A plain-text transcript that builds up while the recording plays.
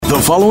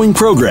following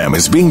program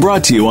is being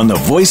brought to you on the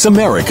Voice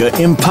America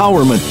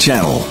Empowerment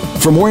Channel.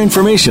 For more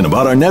information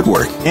about our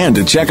network and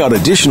to check out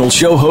additional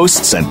show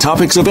hosts and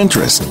topics of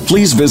interest,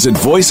 please visit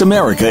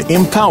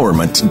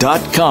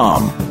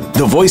voiceamericaempowerment.com.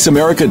 The Voice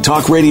America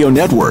Talk Radio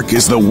Network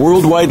is the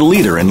worldwide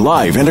leader in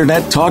live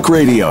Internet talk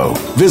radio.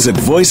 Visit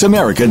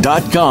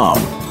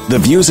voiceamerica.com. The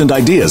views and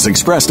ideas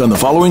expressed on the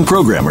following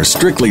program are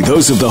strictly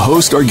those of the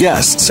host or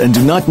guests and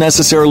do not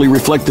necessarily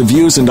reflect the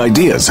views and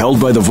ideas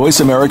held by the Voice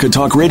America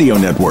Talk Radio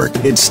Network,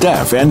 its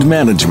staff, and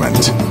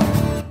management.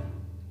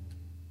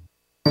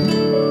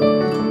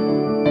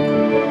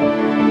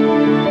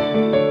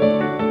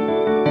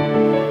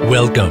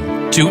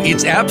 Welcome to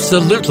It's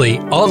Absolutely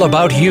All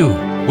About You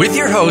with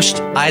your host,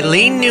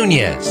 Eileen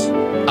Nunez.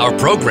 Our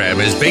program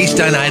is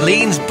based on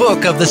Eileen's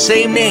book of the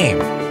same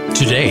name.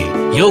 Today,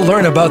 you'll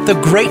learn about the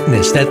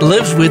greatness that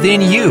lives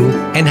within you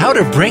and how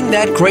to bring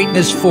that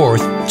greatness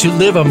forth to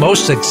live a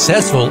most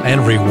successful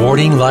and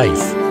rewarding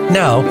life.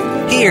 Now,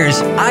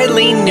 here's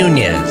Eileen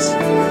Nunez.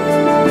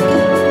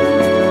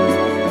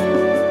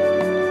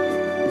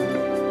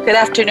 Good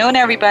afternoon,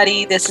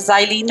 everybody. This is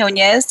Eileen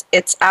Nunez.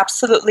 It's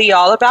absolutely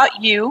all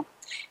about you.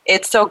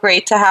 It's so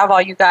great to have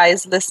all you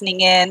guys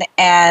listening in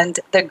and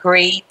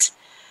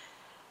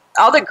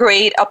all the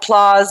great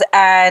applause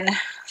and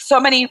so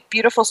many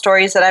beautiful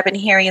stories that I've been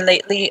hearing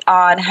lately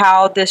on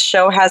how this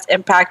show has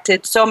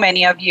impacted so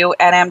many of you,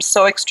 and I'm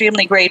so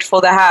extremely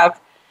grateful to have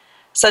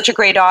such a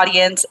great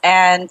audience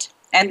and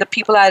the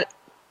people at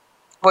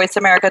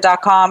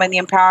voiceamerica.com and the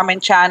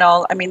Empowerment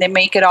Channel. I mean, they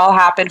make it all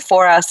happen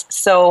for us.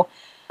 So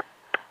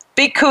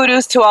big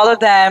kudos to all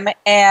of them,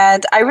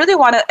 and I really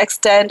want to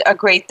extend a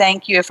great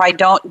thank you if I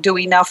don't do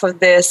enough of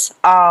this.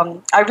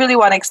 I really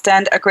want to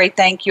extend a great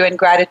thank you and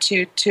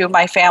gratitude to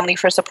my family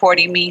for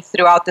supporting me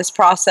throughout this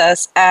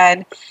process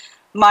and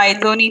my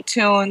Looney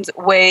Tunes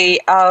way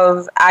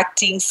of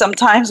acting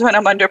sometimes when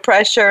I'm under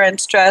pressure and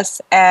stress,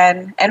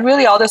 and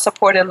really all the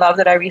support and love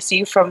that I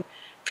receive from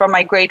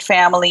my great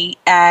family.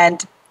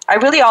 And I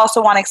really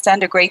also want to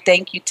extend a great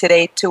thank you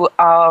today to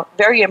a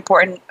very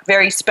important,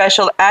 very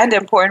special and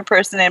important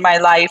person in my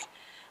life,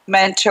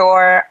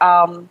 mentor,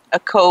 a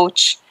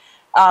coach,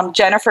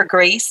 Jennifer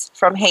Grace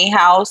from Hay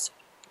House,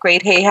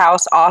 great Hay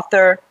House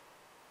author,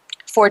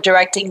 for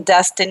directing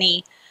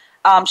Destiny.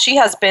 She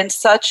has been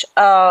such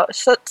a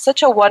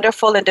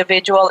wonderful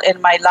individual in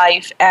my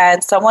life,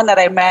 and someone that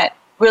I met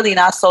really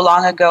not so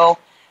long ago,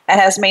 and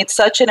has made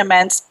such an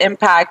immense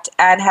impact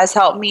and has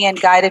helped me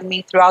and guided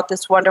me throughout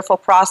this wonderful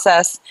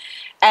process,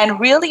 and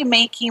really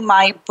making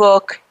my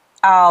book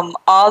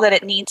all that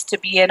it needs to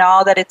be and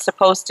all that it's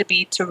supposed to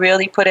be, to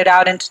really put it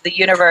out into the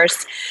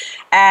universe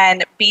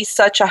and be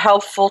such a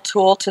helpful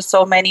tool to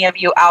so many of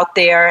you out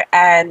there.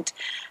 And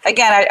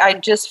again, I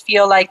just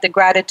feel like the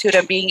gratitude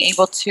of being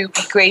able to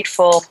be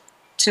grateful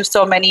to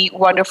so many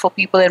wonderful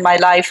people in my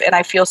life, and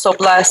I feel so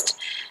blessed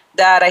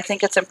that I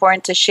think it's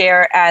important to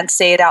share and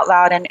say it out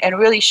loud and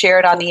really share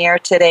it on the air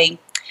today.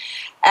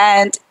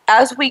 And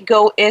as we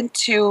go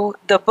into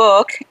the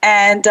book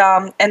and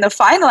the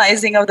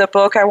finalizing of the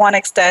book, I want to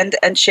extend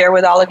and share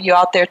with all of you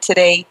out there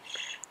today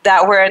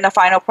that we're in the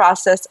final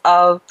process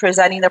of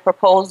presenting the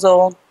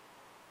proposal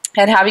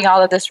and having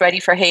all of this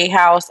ready for Hay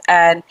House,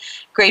 and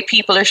great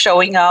people are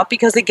showing up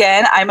because,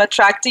 again, I'm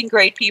attracting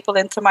great people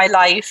into my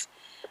life,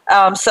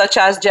 such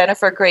as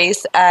Jennifer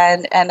Grace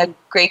and a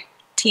great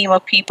team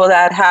of people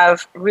that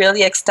have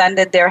really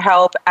extended their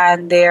help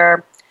and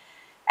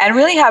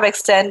really have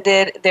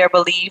extended their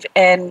belief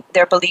in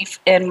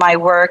my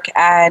work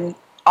and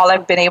all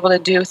I've been able to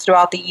do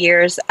throughout the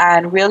years.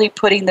 And really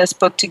putting this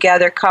book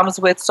together comes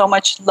with so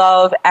much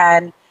love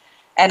and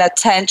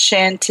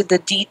attention to the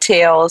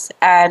details,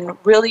 and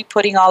really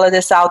putting all of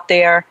this out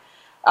there.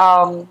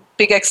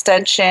 Big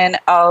extension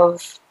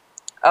of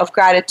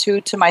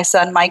gratitude to my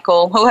son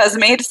Michael, who has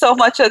made so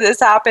much of this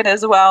happen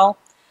as well.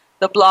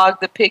 The blog,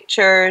 the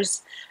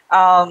pictures,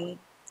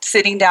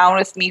 sitting down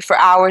with me for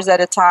hours at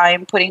a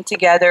time, putting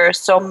together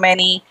so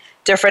many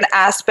different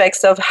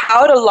aspects of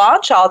how to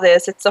launch all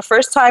this. It's the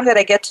first time that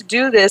I get to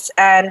do this,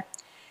 and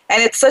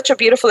it's such a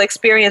beautiful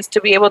experience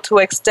to be able to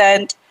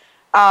extend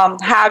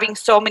having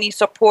so many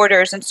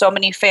supporters and so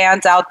many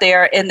fans out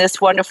there in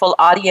this wonderful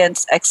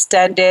audience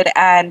extended,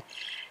 and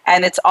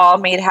it's all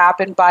made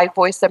happen by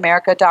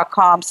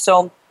voiceamerica.com.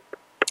 So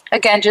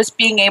again, just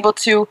being able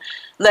to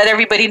let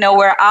everybody know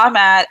where I'm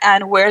at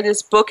and where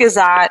this book is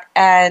at.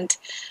 And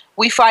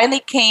we finally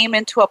came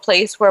into a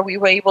place where we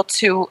were able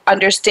to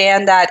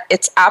understand that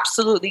it's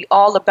absolutely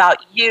all about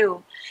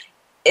you,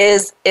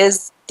 is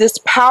this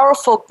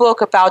powerful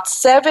book about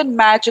 7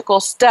 magical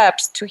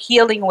steps to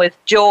healing with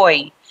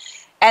joy.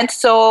 And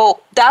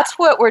so that's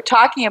what we're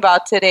talking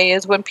about today,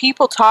 is when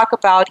people talk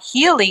about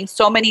healing,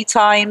 so many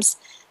times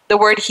the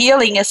word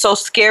healing is so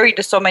scary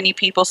to so many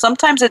people.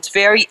 Sometimes it's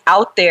very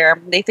out there.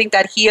 They think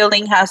that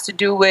healing has to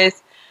do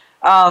with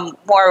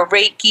more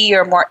Reiki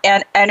or more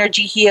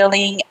energy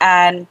healing.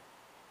 And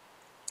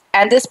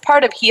this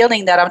part of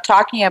healing that I'm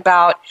talking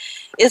about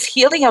is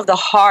healing of the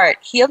heart,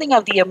 healing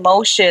of the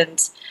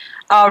emotions,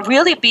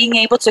 really being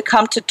able to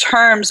come to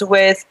terms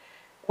with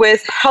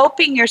with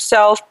helping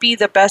yourself be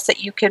the best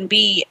that you can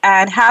be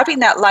and having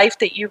that life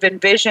that you've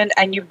envisioned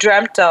and you've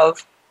dreamt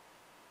of.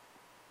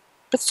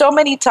 But so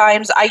many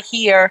times I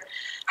hear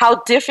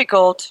how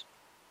difficult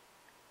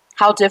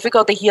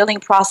the healing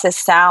process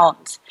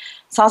sounds.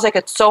 It sounds like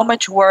it's so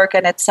much work,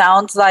 and it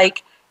sounds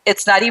like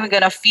it's not even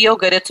going to feel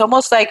good. It's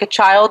almost like a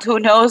child who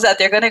knows that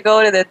they're going to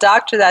go to the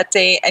doctor that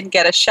day and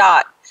get a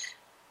shot.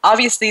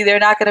 Obviously,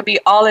 they're not going to be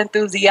all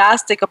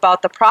enthusiastic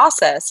about the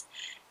process.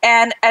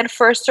 And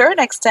for a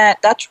certain extent,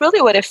 that's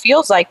really what it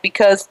feels like,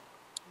 because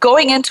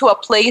going into a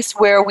place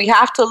where we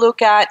have to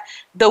look at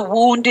the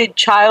wounded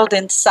child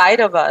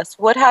inside of us,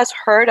 what has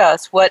hurt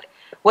us, what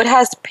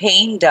has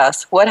pained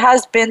us, what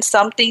has been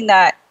something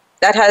that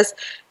has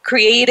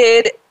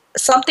created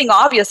something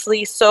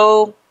obviously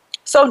so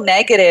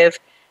negative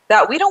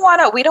that we don't want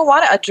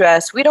to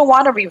address, we don't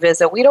want to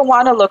revisit, we don't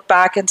want to look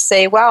back and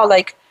say, wow,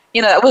 like,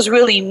 you know, that was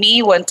really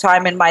me one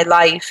time in my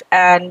life,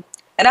 and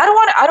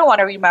I don't want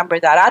to remember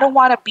that. I don't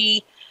want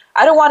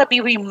to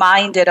be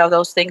reminded of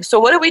those things. So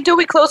what do?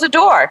 We close the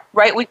door,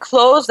 right? We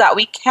close that.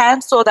 We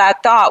cancel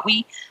that thought.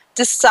 We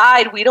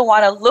decide we don't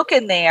want to look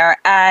in there,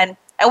 and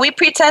we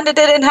pretend it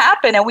didn't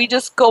happen, and we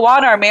just go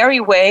on our merry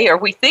way, or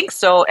we think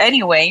so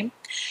anyway.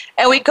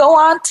 And we go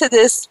on to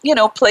this, you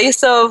know,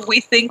 place of,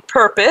 we think,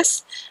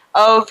 purpose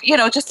of, you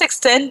know, just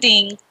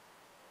extending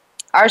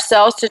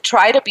ourselves to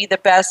try to be the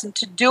best and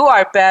to do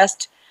our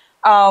best.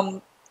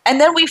 And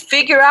then we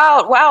figure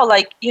out, wow,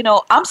 like, you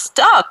know, I'm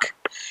stuck.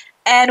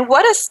 And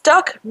what does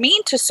stuck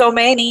mean to so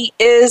many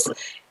is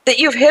that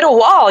you've hit a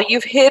wall,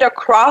 you've hit a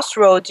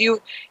crossroads, you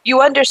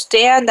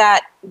understand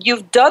that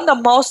you've done the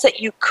most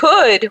that you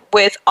could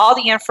with all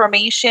the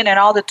information and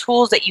all the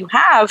tools that you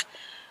have,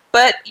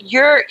 but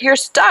you're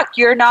stuck.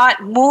 You're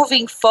not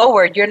moving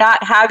forward. You're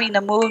not having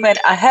the movement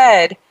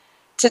ahead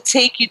to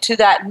take you to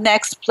that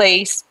next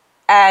place.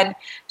 And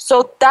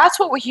so that's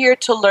what we're here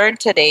to learn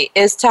today,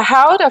 is to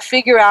how to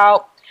figure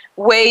out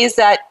ways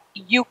that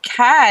you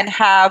can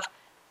have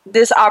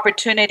this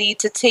opportunity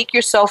to take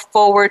yourself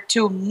forward,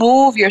 to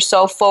move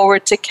yourself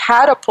forward, to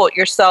catapult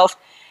yourself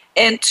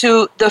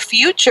into the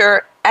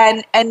future,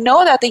 and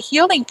know that the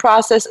healing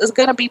process is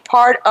going to be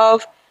part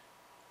of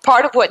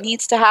what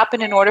needs to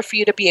happen in order for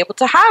you to be able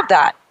to have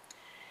that.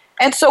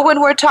 And so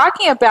when we're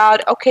talking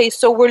about, okay,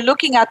 so we're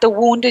looking at the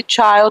wounded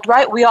child,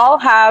 right? We all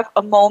have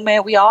a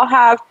moment, we all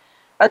have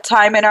a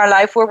time in our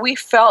life where we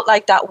felt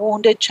like that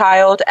wounded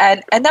child,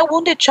 and that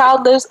wounded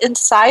child lives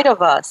inside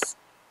of us.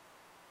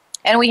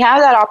 And we have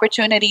that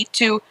opportunity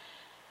to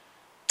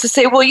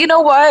say, well, you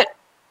know what?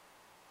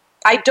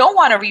 I don't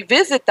want to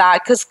revisit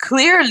that, because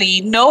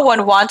clearly no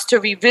one wants to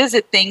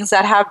revisit things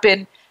that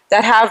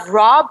have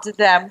robbed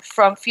them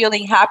from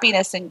feeling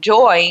happiness and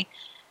joy.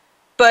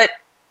 But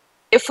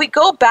if we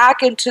go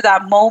back into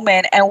that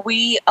moment and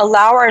we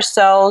allow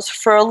ourselves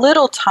for a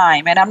little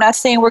time, and I'm not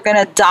saying we're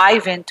going to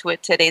dive into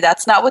it today,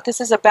 that's not what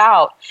this is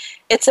about.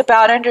 It's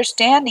about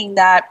understanding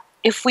that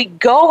if we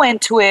go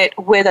into it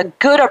with a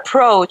good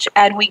approach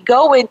and we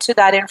go into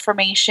that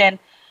information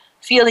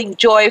feeling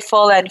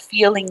joyful and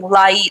feeling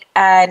light,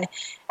 and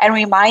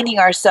reminding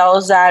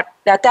ourselves that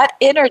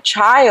inner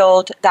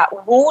child,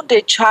 that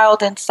wounded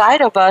child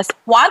inside of us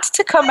wants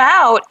to come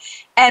out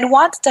and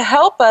wants to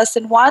help us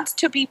and wants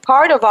to be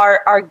part of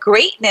our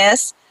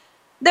greatness,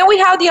 then we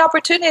have the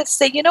opportunity to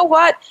say, you know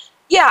what?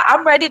 Yeah,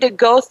 I'm ready to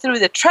go through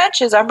the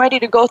trenches. I'm ready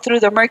to go through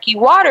the murky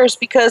waters,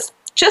 because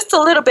just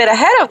a little bit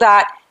ahead of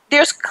that,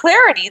 there's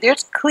clarity,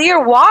 there's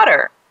clear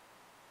water.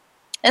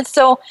 And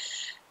so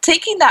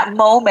taking that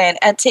moment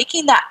and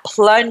taking that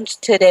plunge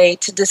today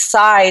to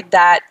decide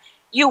that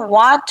you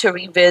want to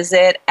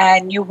revisit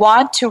and you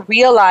want to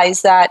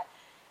realize that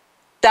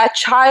that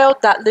child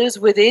that lives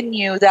within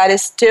you that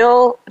is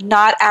still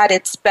not at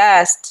its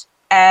best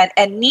and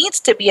needs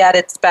to be at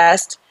its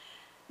best,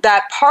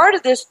 that part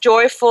of this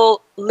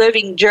joyful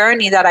living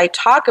journey that I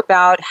talk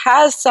about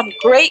has some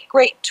great,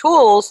 great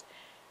tools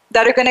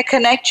that are going to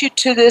connect you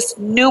to this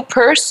new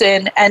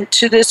person and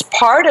to this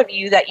part of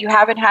you that you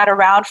haven't had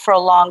around for a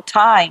long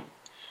time.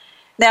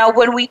 Now,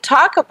 when we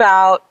talk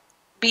about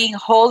being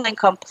whole and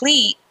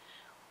complete,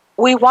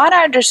 we want to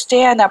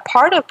understand that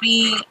part of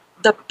being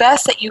the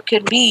best that you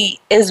can be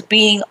is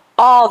being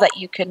all that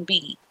you can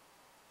be.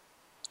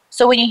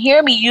 So when you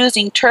hear me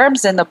using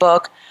terms in the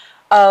book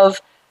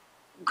of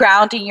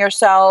grounding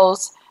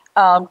yourselves,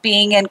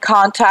 being in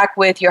contact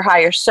with your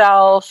higher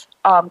self,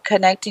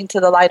 connecting to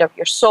the light of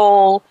your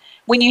soul,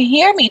 when you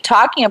hear me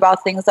talking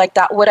about things like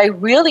that, what I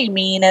really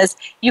mean is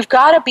you've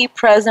got to be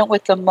present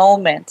with the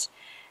moment.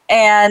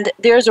 And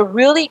there's a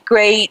really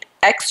great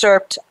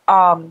excerpt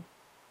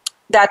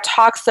that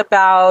talks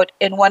about,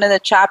 in one of the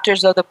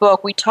chapters of the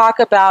book, we talk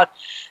about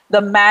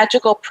the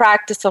magical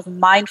practice of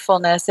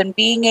mindfulness and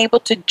being able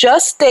to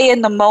just stay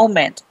in the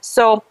moment.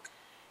 So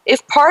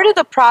if part of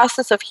the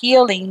process of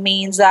healing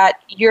means that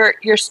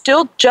you're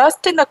still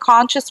just in the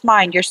conscious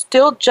mind, you're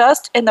still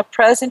just in the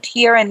present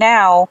here and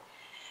now,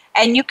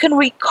 and you can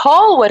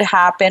recall what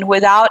happened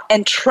without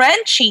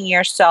entrenching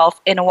yourself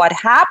in what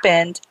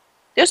happened,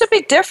 there's a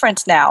big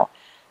difference now.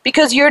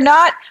 because you're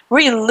not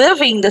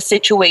reliving the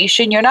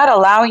situation. You're not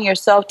allowing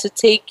yourself to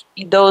take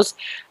those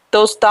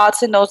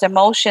thoughts and those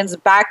emotions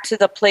back to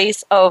the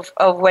place of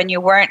when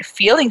you weren't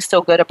feeling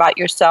so good about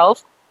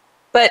yourself.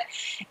 But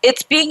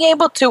it's being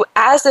able to,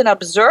 as an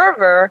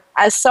observer,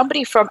 as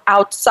somebody from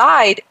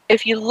outside,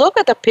 if you look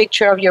at the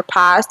picture of your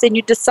past and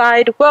you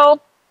decide,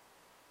 well,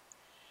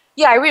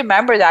 yeah, I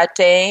remember that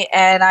day,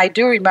 and I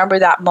do remember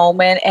that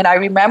moment, and I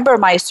remember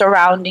my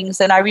surroundings,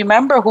 and I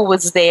remember who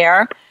was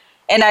there,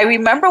 and I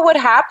remember what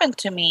happened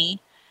to me,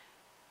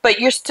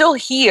 but you're still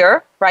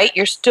here, right?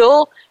 You're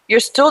still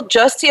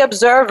just the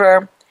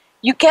observer.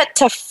 You get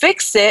to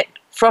fix it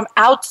from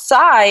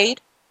outside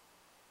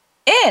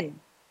in.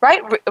 Right?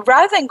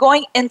 Rather than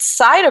going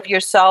inside of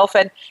yourself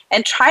and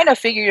trying to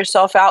figure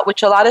yourself out,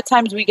 which a lot of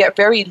times we get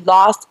very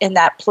lost in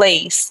that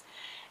place.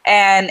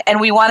 And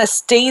we want to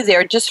stay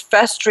there just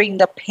festering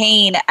the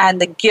pain and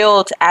the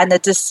guilt and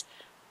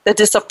the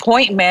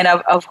disappointment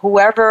of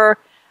whoever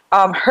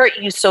hurt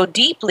you so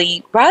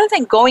deeply. Rather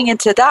than going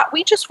into that,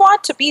 we just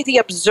want to be the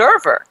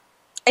observer.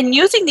 And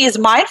using these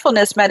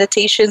mindfulness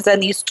meditations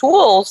and these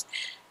tools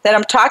that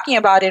I'm talking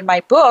about in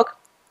my book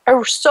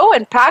are so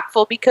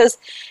impactful because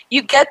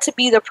you get to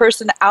be the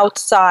person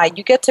outside.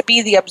 You get to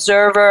be the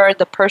observer,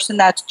 the person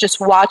that's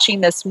just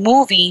watching this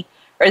movie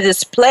or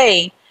this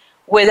play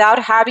without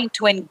having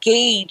to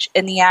engage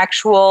in the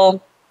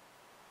actual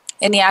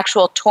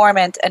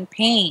torment and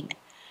pain.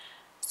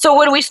 So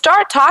when we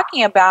start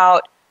talking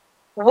about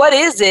what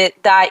is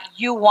it that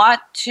you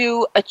want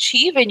to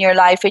achieve in your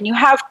life, and you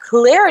have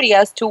clarity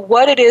as to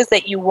what it is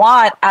that you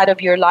want out of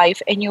your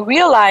life, and you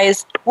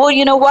realize, well,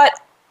 you know what?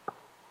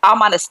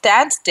 I'm on a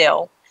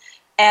standstill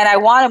and I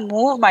want to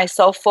move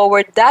myself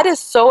forward. That is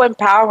so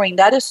empowering.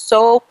 That is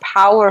so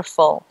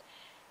powerful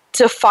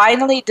to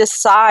finally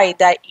decide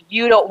that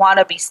you don't want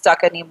to be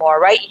stuck anymore,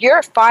 right?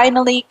 You're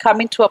finally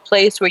coming to a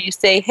place where you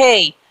say,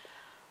 hey,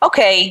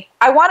 okay,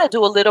 I want to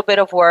do a little bit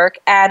of work,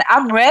 and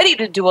I'm ready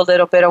to do a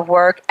little bit of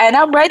work, and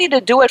I'm ready to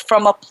do it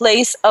from a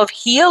place of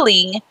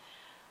healing,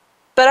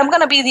 but I'm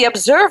going to be the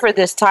observer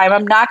this time.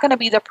 I'm not going to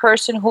be the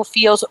person who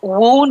feels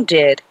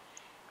wounded.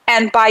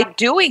 And by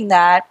doing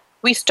that,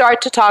 we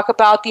start to talk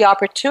about the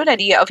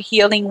opportunity of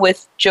healing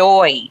with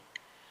joy.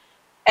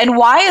 And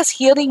why is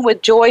healing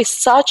with joy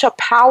such a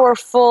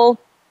powerful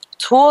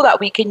tool that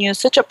we can use,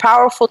 such a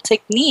powerful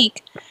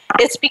technique?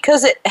 It's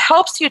because it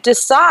helps you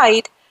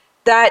decide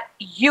that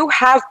you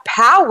have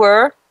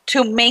power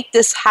to make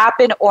this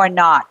happen or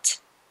not,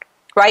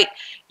 right?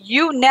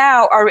 You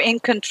now are in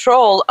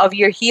control of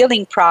your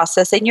healing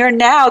process, and you're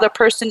now the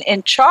person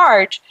in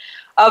charge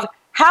of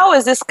how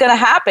is this going to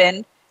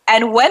happen?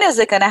 And when is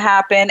it going to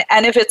happen?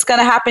 And if it's going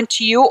to happen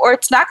to you or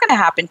it's not going to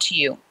happen to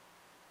you.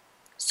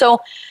 So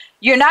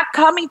you're not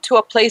coming to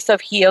a place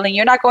of healing.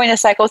 You're not going to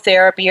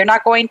psychotherapy. You're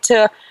not going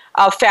to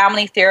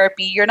family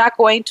therapy. You're not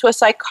going to a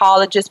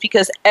psychologist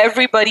because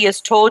everybody has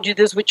told you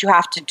this is what you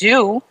have to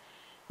do.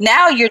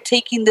 Now you're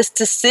taking this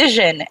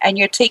decision and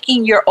you're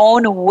taking your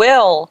own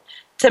will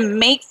to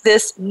make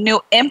this new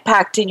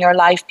impact in your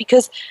life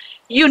because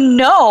you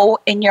know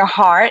in your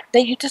heart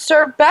that you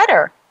deserve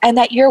better. And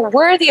that you're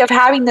worthy of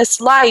having this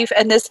life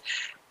and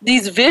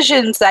these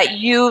visions that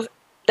you've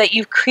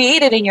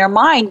created in your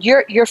mind.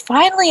 You're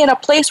finally in a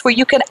place where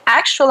you can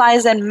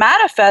actualize and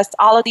manifest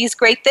all of these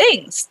great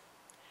things.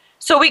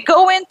 So we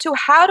go into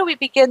how do we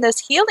begin this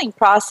healing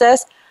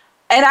process?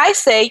 And I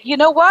say, you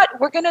know what?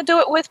 We're going to do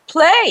it with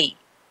play.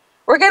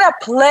 We're going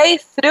to play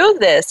through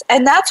this.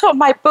 And that's what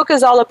my book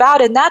is all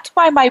about. And that's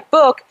why my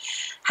book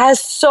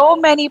has so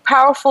many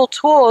powerful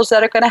tools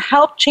that are going to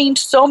help change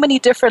so many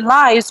different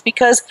lives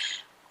because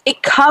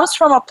it comes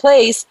from a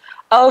place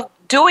of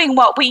doing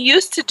what we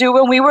used to do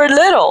when we were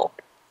little.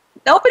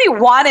 Nobody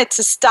wanted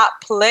to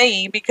stop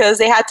playing because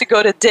they had to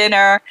go to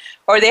dinner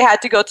or they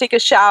had to go take a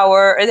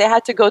shower or they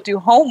had to go do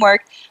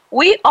homework.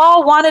 We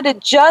all wanted to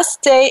just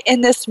stay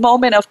in this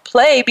moment of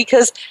play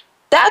because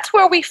that's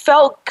where we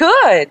felt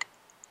good.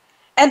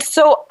 And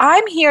so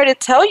I'm here to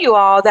tell you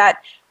all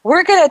that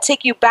we're going to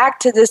take you back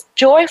to this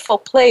joyful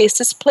place,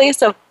 this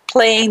place of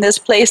playing, this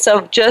place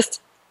of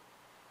just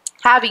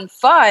having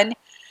fun,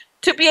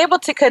 to be able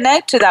to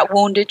connect to that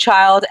wounded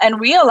child and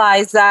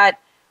realize that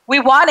we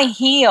want to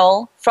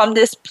heal from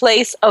this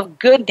place of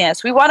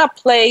goodness. We want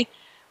to play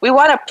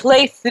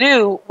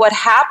through what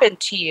happened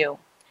to you.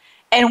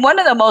 And one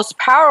of the most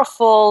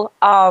powerful,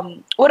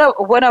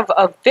 one of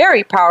a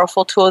very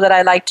powerful tool that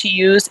I like to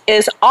use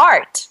is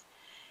art.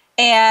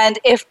 And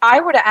if I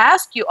were to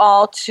ask you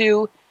all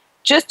to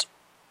just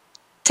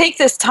take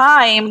this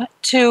time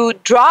to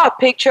draw a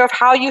picture of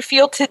how you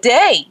feel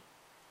today,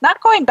 not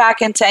going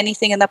back into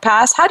anything in the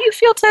past. How do you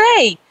feel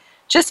today?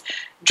 Just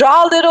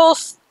draw a little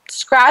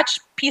scratch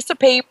piece of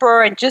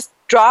paper and just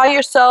draw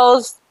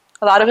yourselves.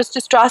 A lot of us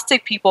just draw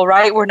stick people,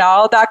 right? We're not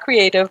all that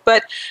creative.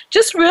 But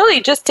just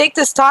really just take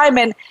this time,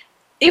 and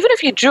even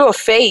if you drew a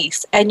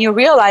face and you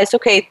realize,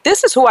 okay,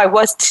 this is who I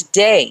was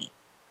today.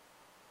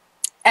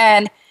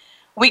 And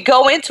we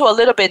go into a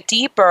little bit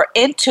deeper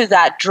into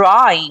that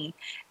drawing.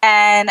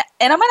 And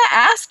I'm going to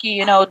ask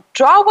you,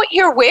 draw what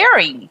you're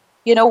wearing.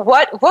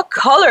 What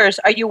colors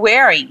are you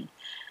wearing?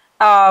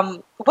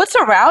 What's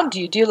around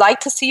you? Do you like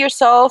to see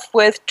yourself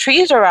with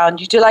trees around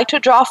you? Do you like to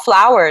draw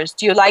flowers?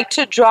 Do you like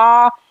to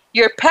draw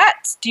your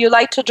pets? Do you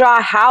like to draw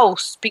a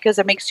house because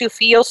it makes you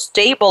feel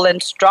stable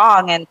and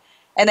strong and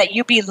that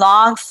you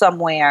belong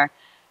somewhere?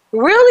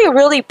 Really,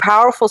 really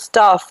powerful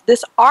stuff.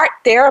 This art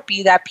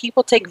therapy that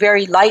people take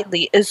very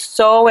lightly is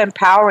so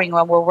empowering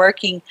when we're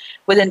working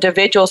with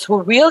individuals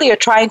who really are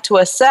trying to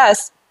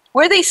assess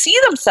where they see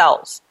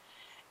themselves.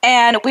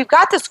 And we've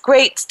got this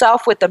great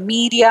stuff with the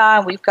media,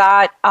 and we've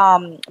got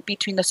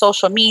between the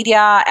social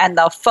media and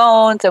the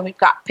phones, and we've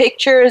got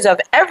pictures of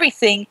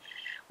everything.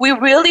 We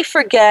really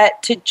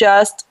forget to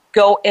just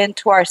go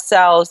into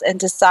ourselves and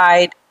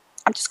decide,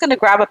 I'm just going to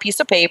grab a piece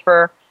of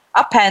paper,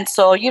 a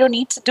pencil. You don't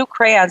need to do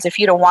crayons if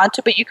you don't want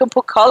to, but you can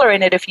put color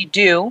in it if you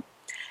do.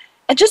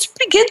 And just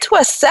begin to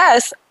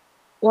assess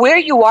where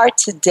you are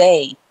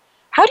today.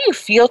 How do you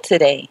feel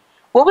today?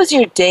 What was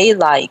your day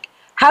like?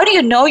 How do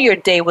you know your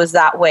day was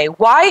that way?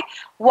 Why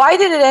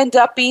did it end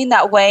up being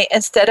that way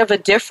instead of a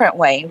different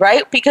way,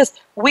 right? Because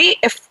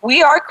if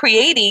we are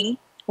creating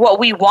what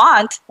we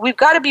want, we've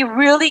got to be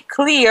really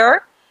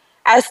clear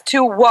as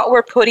to what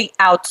we're putting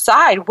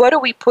outside. What are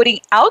we putting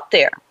out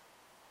there?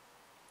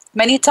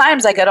 Many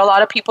times I get a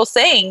lot of people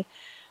saying,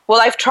 well,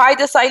 I've tried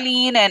this,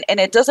 Eileen, and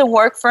it doesn't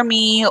work for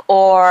me.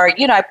 Or,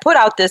 I put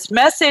out this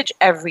message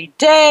every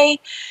day,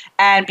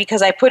 and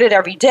because I put it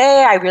every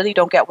day, I really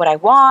don't get what I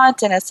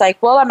want. And it's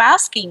like, well, I'm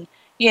asking,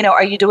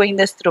 are you doing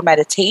this through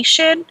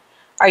meditation?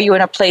 Are you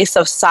in a place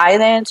of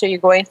silence? Are you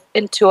going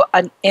into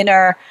an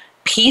inner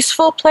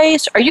peaceful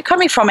place? Are you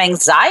coming from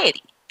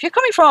anxiety? If you're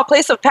coming from a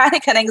place of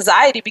panic and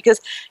anxiety because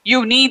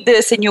you need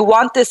this and you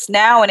want this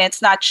now and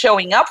it's not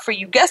showing up for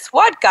you, guess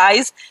what,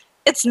 guys?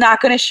 It's not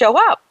going to show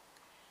up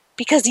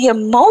because the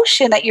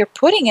emotion that you're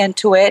putting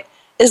into it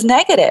is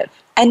negative.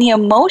 And the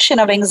emotion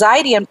of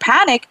anxiety and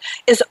panic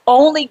is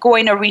only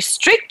going to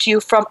restrict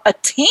you from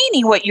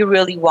attaining what you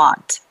really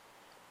want.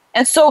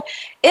 And so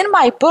in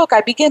my book, I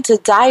begin to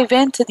dive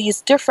into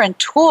these different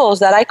tools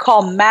that I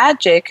call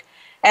magic,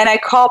 and I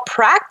call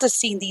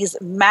practicing these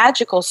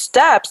magical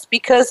steps,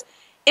 because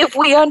if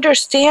we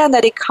understand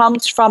that it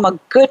comes from a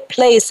good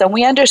place and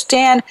we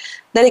understand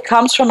that it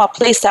comes from a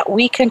place that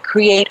we can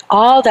create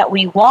all that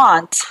we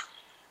want,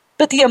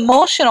 but the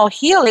emotional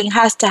healing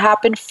has to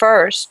happen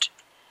first,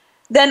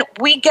 then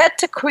we get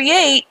to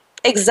create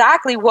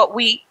exactly what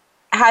we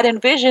had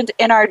envisioned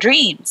in our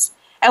dreams.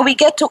 And we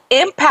get to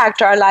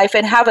impact our life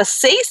and have a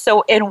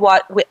say-so in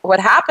what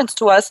happens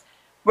to us,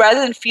 rather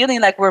than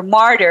feeling like we're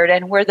martyred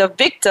and we're the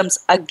victims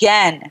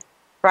again,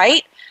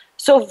 right?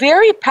 So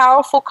very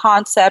powerful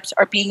concepts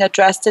are being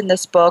addressed in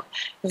this book.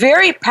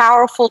 Very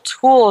powerful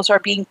tools are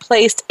being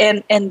placed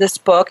in this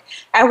book.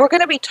 And we're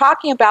going to be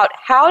talking about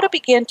how to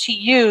begin to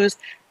use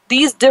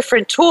these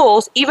different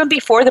tools even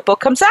before the book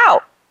comes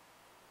out.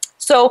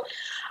 So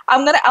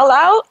I'm going to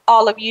allow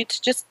all of you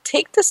to just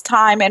take this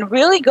time and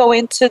really go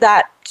into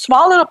that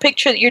small little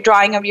picture that you're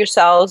drawing of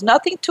yourselves.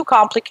 Nothing too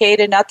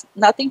complicated,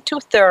 nothing too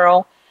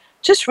thorough.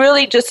 Just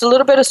a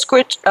little bit of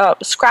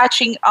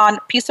scratching on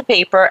a piece of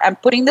paper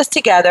and putting this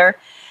together,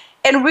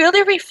 and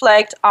really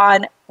reflect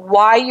on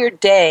why your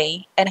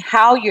day and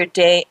how your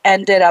day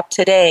ended up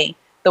today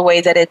the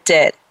way that it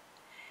did.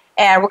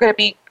 And we're going to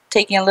be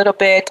taking a little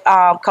bit,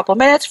 couple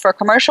minutes for a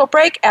commercial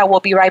break, and we'll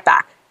be right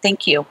back.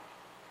 Thank you.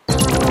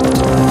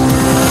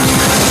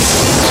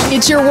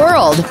 It's your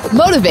world.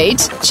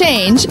 Motivate,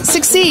 change,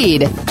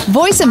 succeed.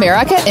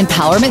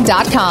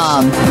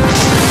 VoiceAmericaEmpowerment.com.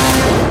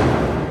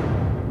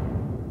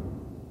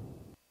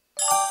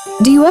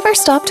 Do you ever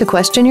stop to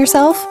question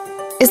yourself?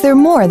 Is there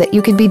more that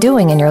you could be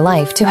doing in your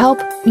life to help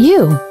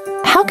you?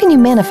 How can you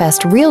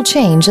manifest real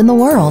change in the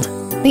world?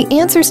 The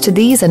answers to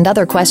these and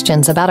other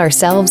questions about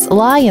ourselves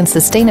lie in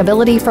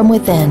Sustainability from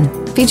Within,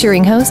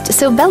 featuring host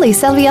Silvelli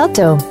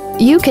Salviato.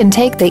 You can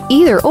take the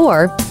either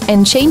or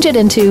and change it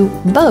into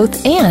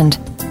both and.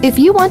 If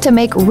you want to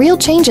make real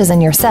changes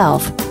in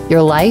yourself,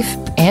 your life,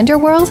 and your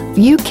world,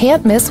 you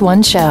can't miss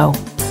one show.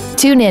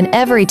 Tune in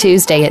every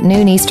Tuesday at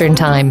noon Eastern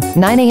Time,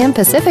 9 a.m.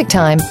 Pacific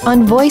Time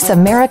on Voice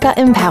America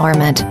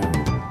Empowerment.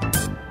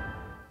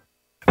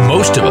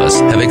 Most of us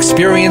have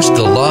experienced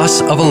the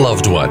loss of a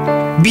loved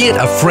one, be it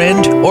a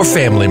friend or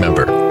family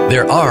member.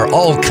 There are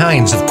all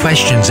kinds of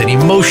questions and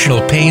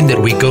emotional pain that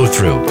we go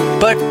through,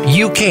 but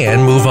you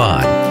can move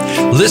on.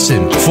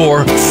 Listen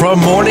for From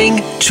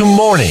Morning to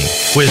Morning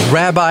with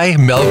Rabbi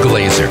Mel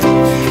Glazer.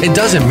 It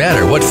doesn't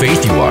matter what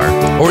faith you are,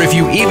 or if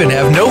you even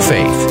have no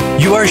faith,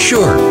 you are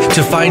sure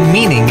to find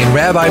meaning in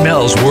Rabbi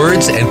Mel's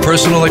words and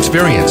personal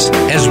experience,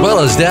 as well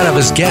as that of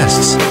his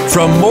guests.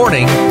 From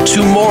Morning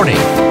to Morning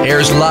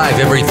airs live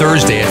every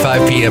Thursday at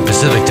 5 p.m.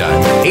 Pacific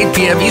Time, 8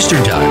 p.m.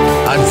 Eastern Time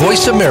on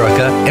Voice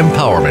America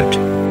Empowerment.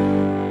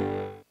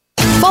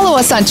 Follow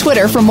us on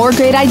Twitter for more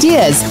great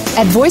ideas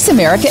at Voice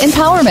America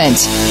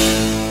Empowerment.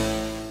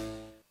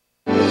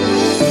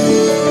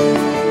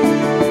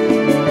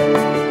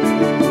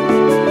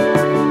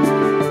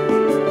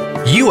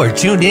 You are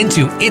tuned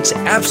into It's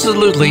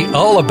Absolutely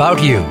All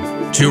About You.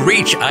 To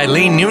reach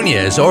Eileen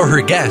Nunez or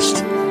her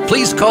guest,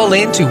 please call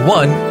in to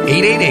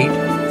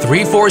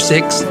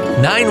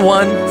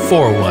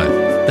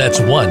 1-888-346-9141. That's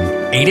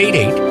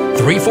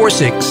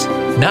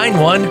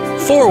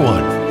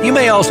 1-888-346-9141. You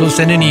may also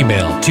send an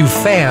email to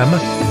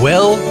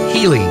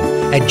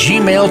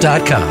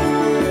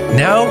famwellhealing@gmail.com.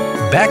 Now,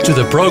 back to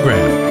the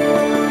program.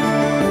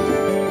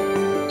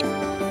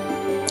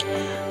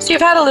 So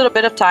you've had a little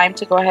bit of time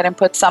to go ahead and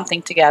put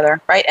something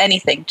together, right?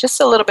 Anything, just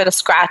a little bit of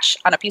scratch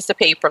on a piece of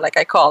paper, like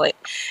I call it.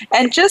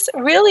 And just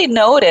really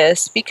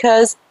notice,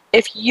 because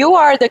if you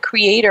are the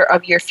creator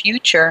of your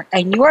future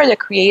and you are the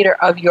creator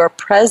of your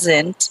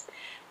present,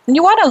 then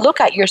you want to look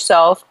at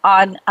yourself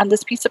on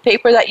this piece of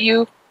paper that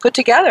you put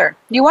together.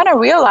 You want to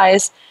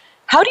realize,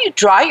 how do you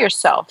draw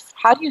yourself?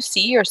 How do you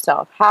see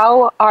yourself?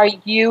 How are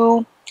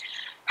you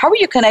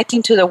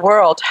connecting to the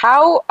world?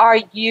 How are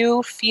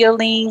you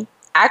feeling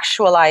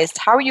actualized?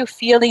 How are you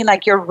feeling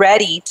like you're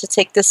ready to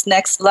take this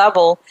next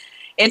level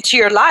into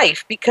your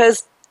life?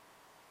 Because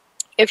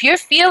if you're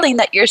feeling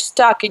that you're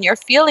stuck and you're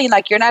feeling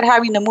like you're not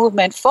having the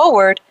movement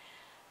forward,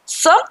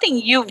 something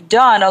you've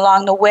done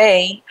along the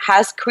way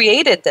has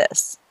created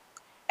this.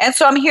 And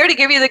so I'm here to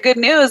give you the good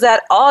news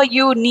that all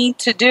you need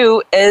to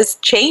do is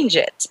change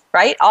it,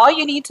 right? All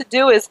you need to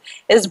do is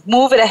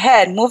move it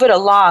ahead, move it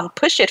along,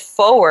 push it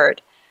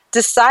forward.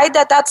 Decide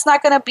that that's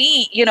not going to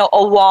be, a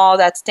wall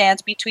that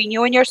stands between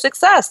you and your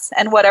success.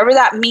 And whatever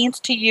that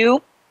means to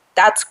you,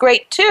 that's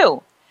great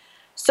too.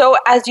 So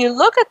as you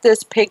look at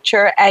this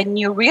picture and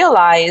you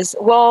realize,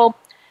 well,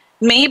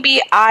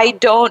 maybe I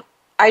don't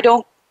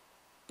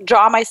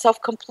draw myself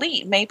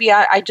complete. Maybe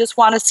I just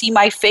want to see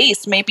my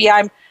face. Maybe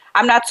I'm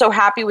not so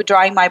happy with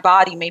drawing my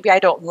body. Maybe I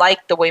don't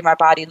like the way my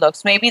body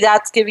looks. Maybe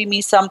that's giving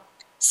me some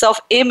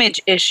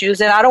self-image issues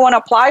and I don't want to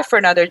apply for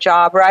another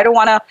job, or I don't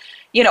want to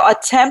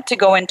attempt to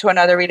go into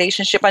another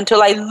relationship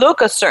until I look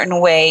a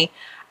certain way.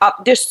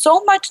 There's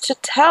so much to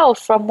tell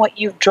from what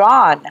you've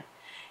drawn.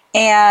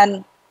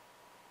 And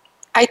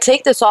I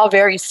take this all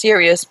very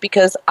serious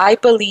because I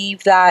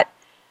believe that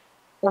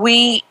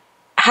we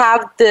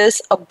have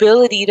this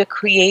ability to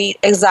create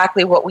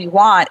exactly what we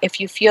want. If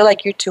you feel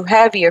like you're too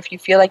heavy, or if you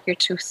feel like you're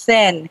too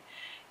thin,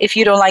 if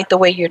you don't like the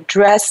way you're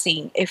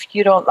dressing, if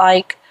you don't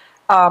like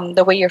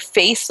the way your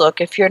face looks,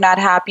 if you're not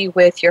happy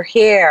with your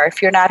hair,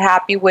 if you're not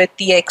happy with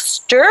the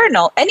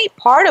external, any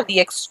part of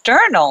the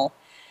external,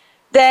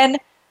 then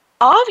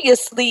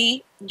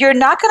obviously you're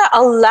not going to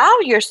allow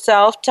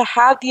yourself to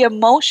have the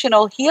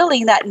emotional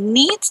healing that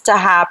needs to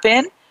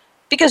happen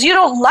because you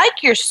don't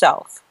like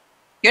yourself.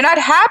 You're not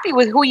happy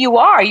with who you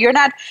are. You're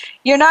not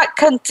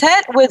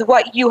content with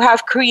what you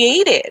have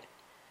created.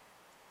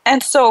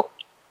 And so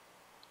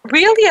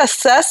really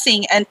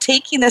assessing and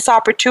taking this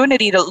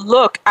opportunity to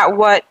look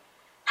at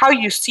how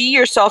you see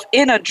yourself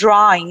in a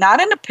drawing,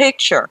 not in a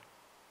picture,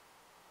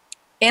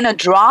 in a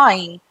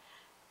drawing,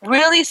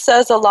 really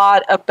says a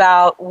lot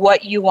about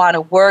what you want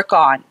to work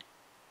on.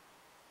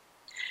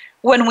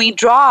 When we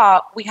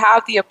draw, we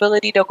have the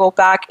ability to go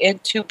back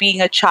into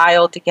being a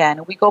child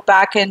again. We go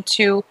back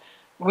into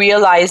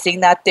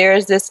realizing that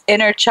there's this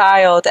inner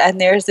child and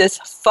there's this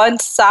fun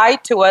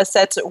side to us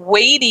that's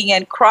waiting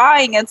and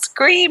crying and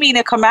screaming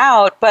to come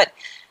out. But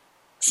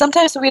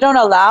sometimes we don't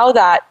allow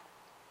that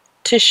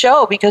to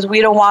show because we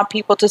don't want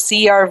people to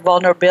see our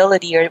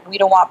vulnerability, or we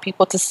don't want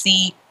people to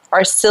see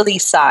our silly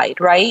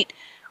side, right?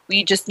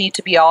 We just need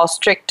to be all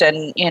strict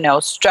and,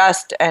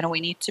 stressed, and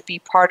we need to be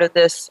part of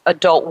this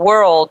adult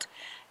world.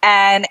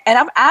 And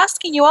I'm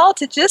asking you all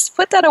to just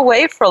put that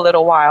away for a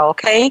little while,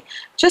 okay?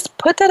 Just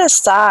put that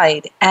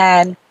aside.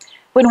 And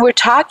when we're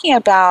talking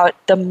about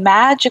the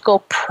magical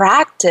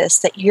practice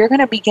that you're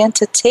going to begin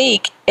to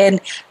take in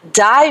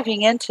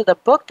diving into the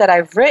book that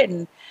I've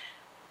written,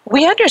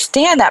 we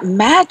understand that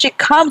magic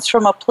comes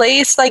from a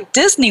place like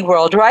Disney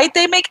World, right?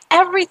 They make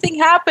everything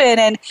happen,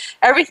 and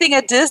everything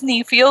at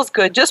Disney feels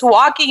good. Just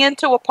walking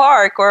into a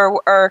park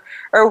or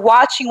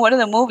watching one of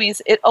the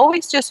movies, it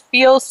always just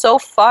feels so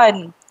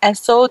fun and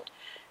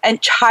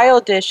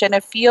childish, and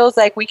it feels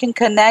like we can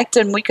connect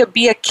and we could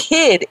be a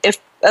kid.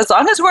 As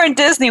long as we're in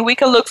Disney, we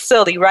can look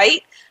silly,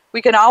 right?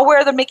 We can all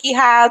wear the Mickey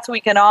hats. We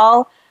can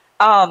all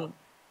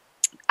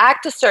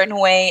act a certain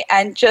way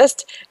and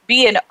just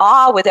be in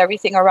awe with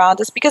everything around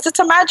us because it's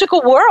a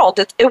magical world.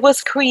 It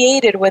was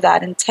created with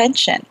that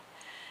intention.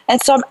 And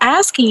so I'm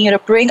asking you to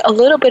bring a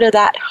little bit of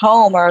that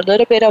home, or a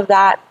little bit of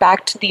that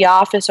back to the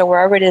office or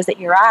wherever it is that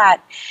you're at,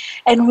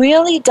 and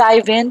really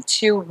dive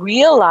into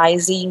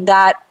realizing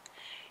that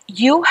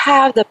you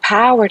have the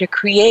power to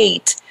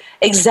create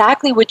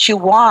exactly what you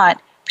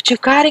want, but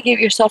you've got to give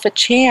yourself a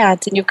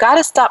chance, and you've got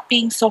to stop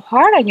being so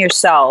hard on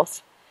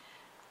yourself.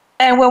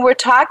 And when we're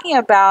talking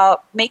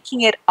about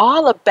making it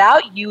all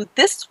about you,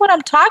 this is what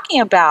I'm talking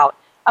about.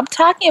 I'm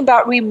talking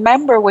about,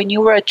 remember when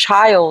you were a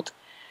child.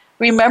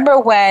 Remember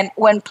when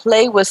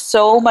play was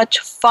so much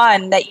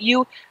fun that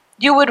you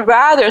would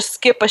rather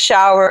skip a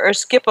shower or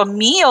skip a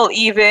meal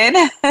even.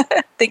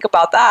 Think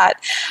about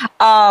that.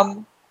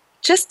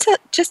 Just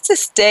to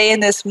stay in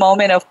this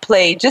moment of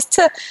play, just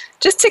to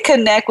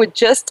connect with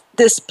just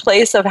this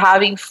place of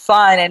having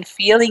fun and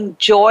feeling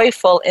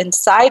joyful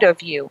inside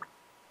of you.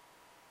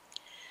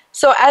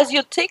 So as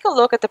you take a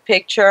look at the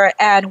picture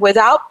and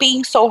without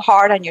being so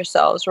hard on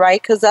yourselves,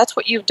 right? Because that's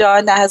what you've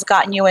done that has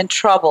gotten you in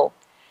trouble.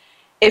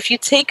 If you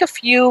take a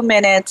few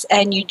minutes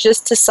and you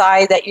just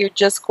decide that you're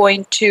just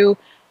going to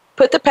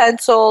put the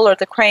pencil or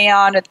the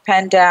crayon or the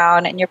pen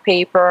down and your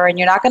paper, and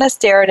you're not going to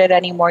stare at it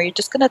anymore, you're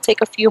just going to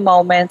take a few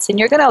moments and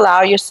you're going to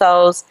allow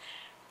yourselves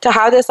to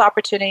have this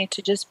opportunity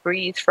to just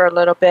breathe for a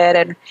little bit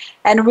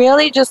and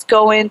really just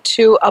go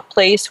into a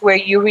place where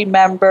you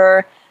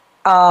remember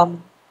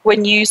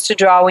when you used to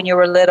draw when you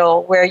were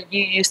little, where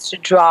you used to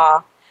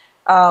draw,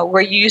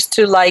 where you used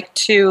to like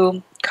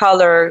to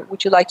color.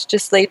 Would you like to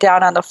just lay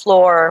down on the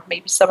floor?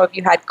 Maybe some of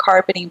you had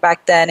carpeting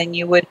back then and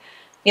you would,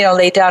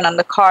 lay down on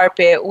the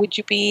carpet. Would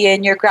you be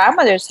in your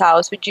grandmother's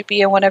house? Would you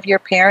be in one of your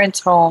parents'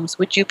 homes?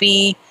 Would you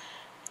be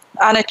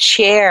on a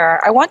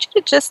chair? I want you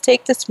to just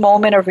take this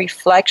moment of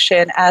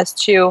reflection as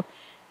to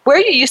where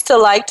you used to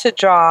like to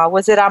draw.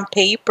 Was it on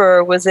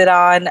paper? Was it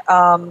on,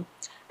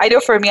 I know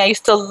for me, I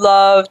used to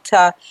love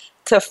to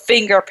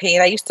finger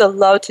paint. I used to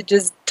love to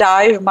just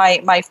dive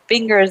my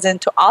fingers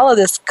into all of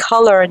this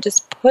color and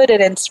just put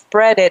it and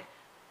spread it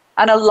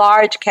on a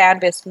large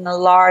canvas, on a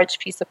large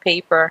piece of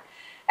paper.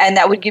 And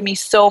that would give me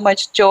so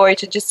much joy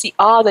to just see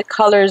all the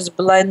colors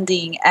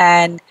blending,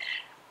 and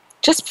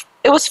just,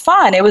 it was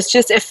fun. It was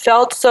just, it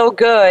felt so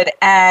good.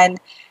 And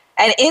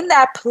in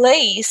that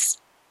place,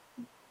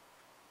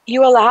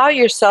 you allow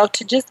yourself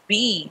to just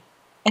be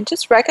and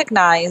just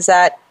recognize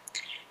that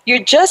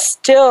you're just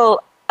still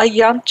a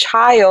young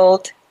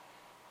child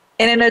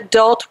in an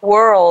adult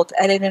world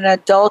and in an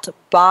adult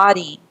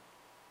body.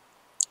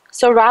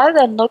 So rather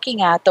than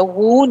looking at the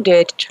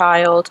wounded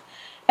child,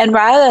 and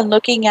rather than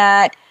looking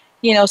at,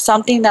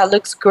 something that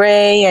looks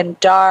gray and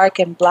dark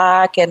and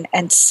black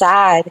and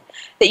sad,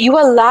 that you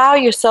allow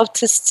yourself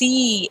to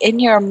see in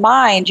your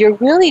mind, you're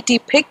really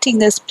depicting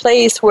this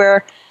place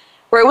where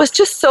it was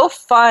just so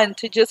fun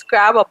to just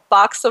grab a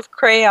box of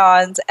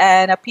crayons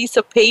and a piece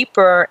of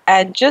paper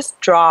and just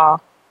draw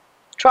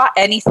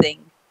anything.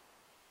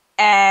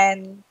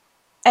 And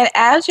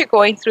as you're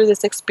going through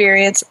this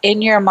experience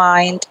in your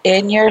mind,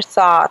 in your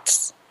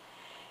thoughts,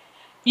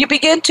 you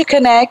begin to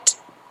connect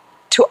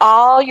to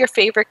all your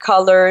favorite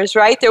colors,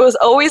 right? There was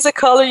always a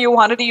color you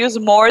wanted to use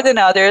more than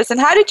others. And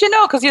how did you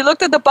know? Because you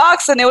looked at the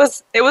box and it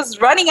was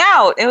running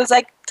out. It was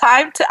like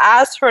time to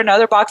ask for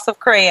another box of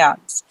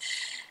crayons.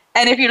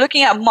 And if you're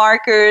looking at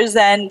markers,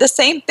 and the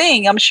same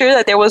thing, I'm sure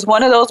that there was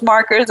one of those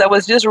markers that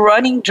was just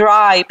running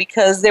dry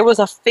because there was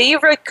a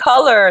favorite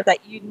color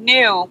that you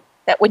knew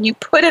that when you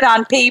put it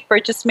on paper,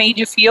 it just made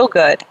you feel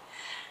good.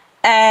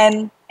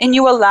 And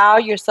you allow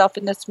yourself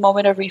in this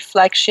moment of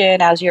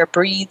reflection as you're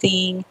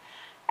breathing,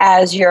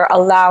 as you're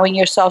allowing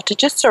yourself to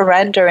just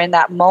surrender in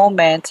that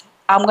moment.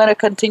 I'm going to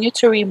continue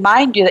to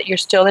remind you that you're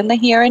still in the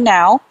here and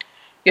now.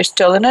 You're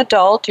still an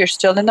adult. You're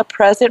still in the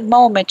present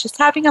moment, just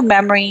having a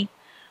memory,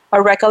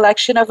 a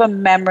recollection of a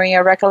memory,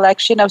 a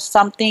recollection of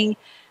something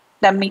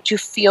that made you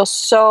feel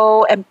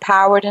so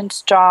empowered and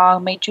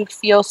strong, made you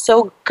feel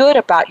so good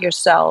about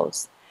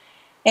yourselves.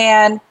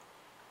 And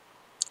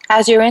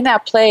as you're in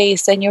that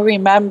place and you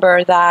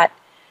remember that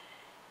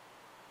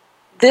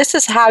this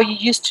is how you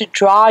used to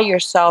draw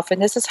yourself,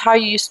 and this is how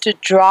you used to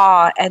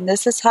draw, and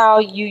this is how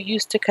you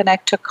used to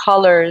connect to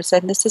colors,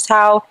 and this is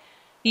how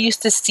you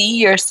used to see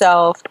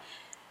yourself.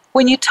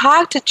 When you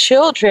talk to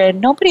children,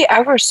 nobody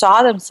ever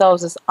saw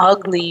themselves as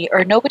ugly,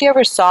 or nobody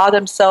ever saw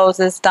themselves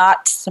as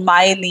not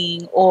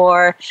smiling,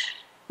 or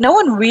no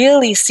one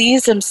really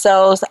sees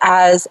themselves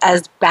as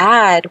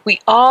bad.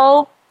 We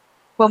all,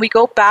 when we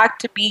go back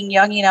to being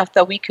young enough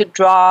that we could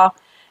draw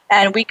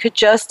and we could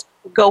just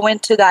go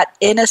into that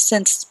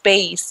innocent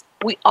space,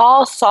 we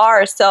all saw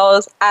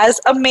ourselves as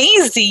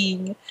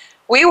amazing.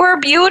 We were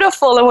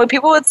beautiful. And when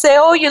people would say,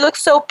 oh, you look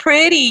so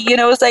pretty,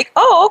 it's like,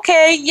 oh,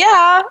 okay,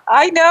 yeah,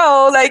 I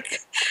know. Like,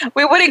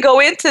 we wouldn't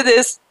go into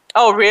this,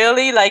 oh,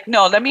 really? Like,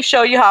 no, let me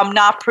show you how I'm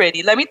not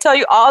pretty. Let me tell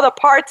you all the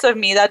parts of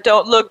me that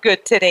don't look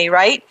good today,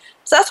 right?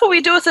 So that's what we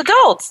do as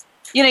adults.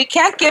 You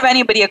can't give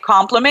anybody a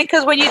compliment,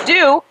 because when you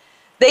do,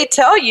 they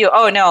tell you,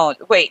 oh, no,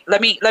 wait, let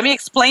me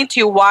explain to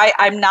you why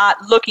I'm not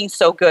looking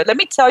so good. Let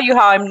me tell you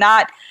how I'm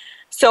not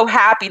so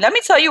happy. Let me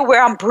tell you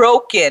where I'm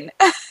broken.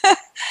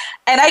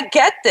 And I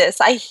get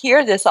this. I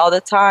hear this all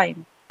the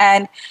time.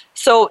 And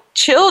so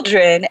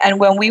children, and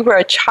when we were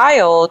a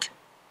child,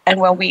 and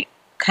when we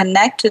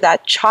connect to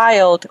that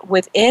child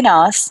within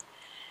us,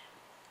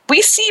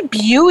 we see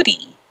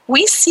beauty.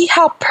 We see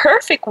how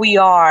perfect we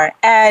are.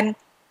 And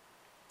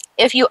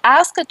if you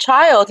ask a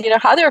child,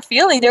 how they're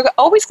feeling, they're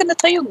always going to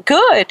tell you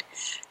good.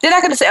 They're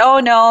not going to say, oh,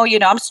 no,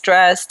 I'm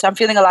stressed. I'm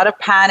feeling a lot of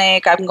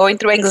panic. I'm going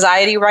through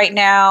anxiety right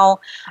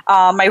now.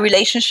 My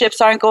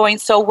relationships aren't going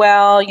so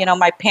well.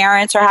 My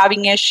parents are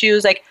having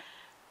issues. Like,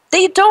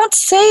 they don't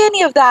say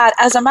any of that.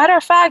 As a matter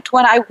of fact,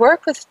 when I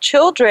work with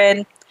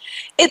children,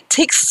 it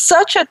takes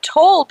such a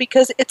toll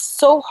because it's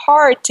so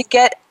hard to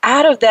get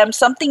out of them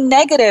something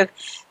negative.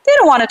 They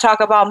don't want to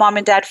talk about mom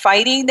and dad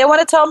fighting. They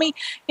want to tell me,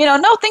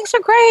 no, things are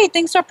great.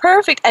 Things are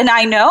perfect. And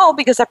I know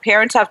because the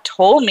parents have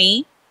told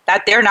me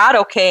that they're not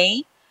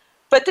okay.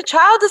 But the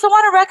child doesn't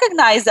want to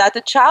recognize that.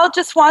 The child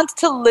just wants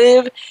to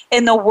live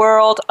in a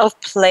world of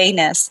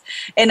playness,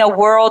 in a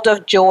world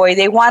of joy.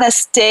 They want to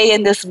stay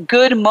in this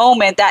good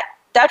moment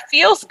that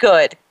feels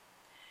good.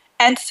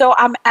 And so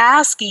I'm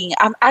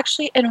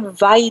actually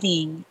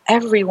inviting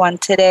everyone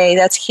today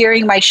that's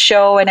hearing my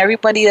show and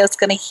everybody that's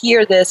going to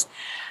hear this.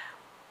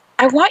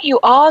 I want you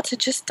all to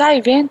just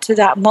dive into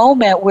that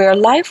moment where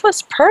life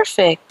was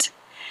perfect,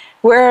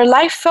 where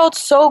life felt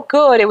so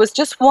good. It was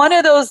just one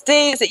of those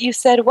days that you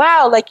said,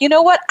 wow, like, you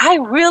know what? I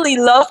really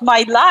love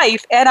my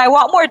life and I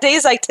want more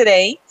days like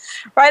today,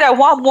 right? I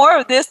want more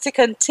of this to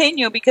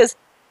continue because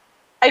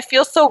I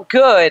feel so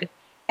good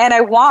and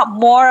I want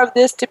more of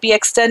this to be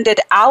extended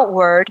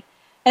outward.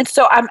 And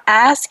so I'm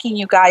asking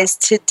you guys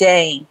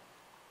today,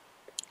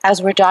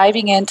 as we're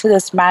diving into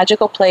this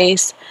magical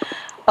place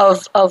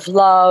of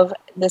love,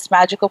 this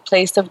magical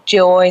place of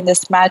joy, and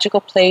this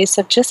magical place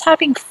of just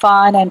having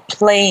fun and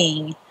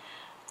playing,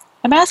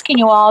 I'm asking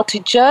you all to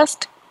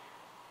just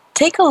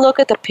take a look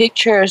at the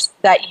pictures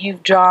that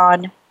you've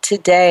drawn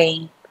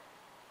today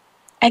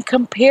and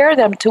compare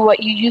them to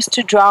what you used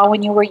to draw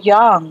when you were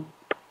young.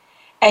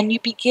 And you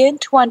begin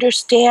to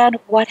understand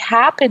what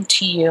happened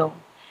to you.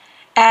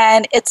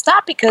 And it's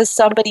not because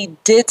somebody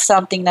did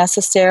something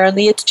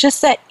necessarily, it's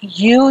just that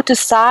you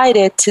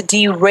decided to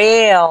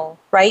derail,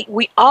 right?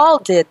 We all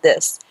did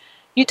this.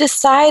 You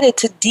decided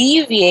to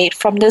deviate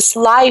from this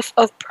life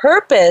of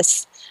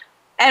purpose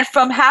and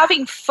from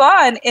having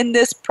fun in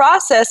this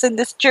process, in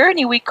this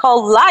journey we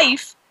call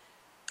life.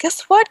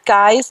 Guess what,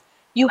 guys?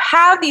 You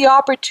have the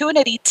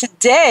opportunity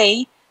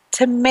today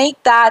to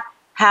make that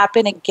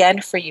happen again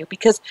for you,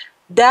 because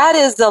that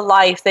is the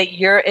life that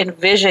you're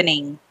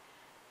envisioning.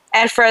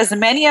 And for as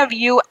many of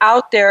you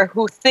out there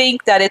who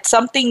think that it's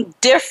something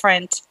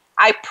different,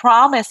 I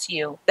promise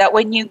you that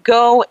when you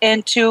go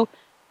into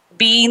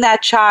being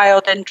that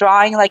child and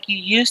drawing like you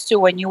used to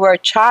when you were a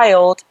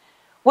child,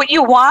 what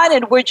you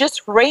wanted were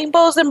just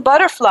rainbows and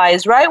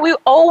butterflies, right? We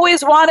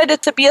always wanted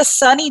it to be a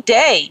sunny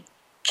day.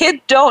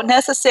 Kids don't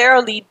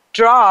necessarily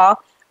draw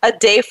a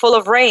day full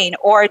of rain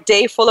or a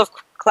day full of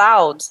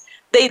clouds.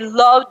 They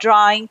love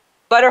drawing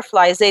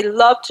butterflies. They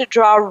love to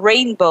draw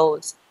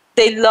rainbows.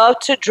 They love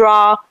to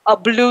draw a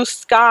blue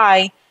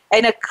sky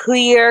and a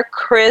clear,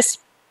 crisp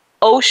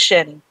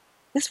ocean.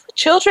 This is what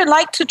children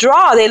like to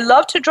draw. They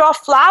love to draw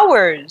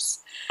flowers.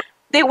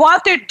 They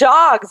want their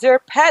dogs, their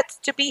pets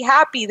to be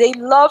happy. They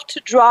love to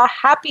draw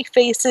happy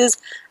faces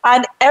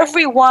on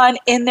everyone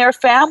in their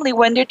family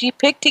when they're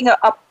depicting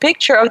a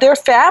picture of their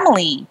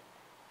family.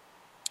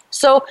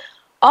 So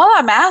all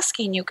I'm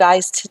asking you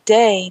guys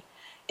today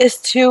is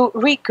to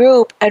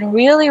regroup and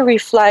really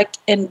reflect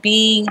in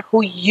being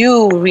who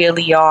you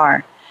really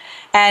are.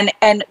 And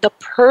the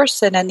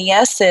person and the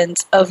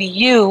essence of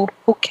you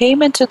who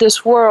came into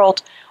this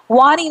world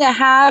wanting to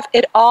have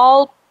it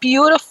all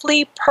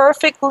beautifully,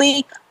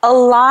 perfectly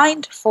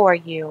aligned for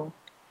you.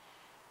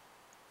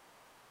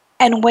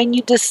 And when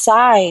you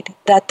decide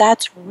that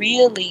that's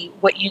really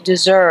what you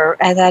deserve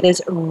and that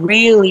is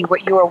really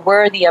what you are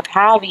worthy of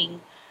having,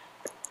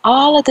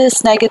 all of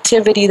this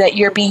negativity that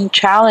you're being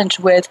challenged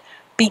with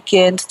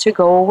begins to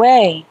go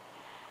away.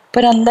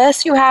 But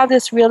unless you have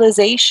this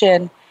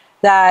realization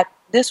that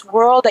this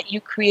world that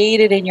you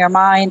created in your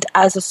mind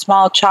as a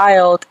small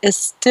child is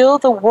still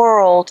the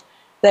world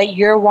that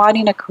you're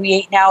wanting to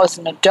create now as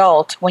an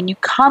adult, when you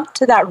come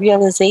to that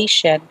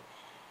realization,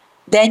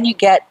 then you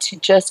get to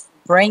just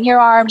bring your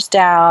arms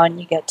down,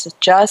 you get to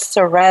just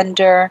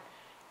surrender,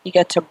 you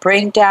get to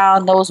bring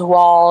down those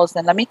walls.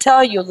 And let me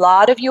tell you, a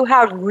lot of you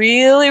have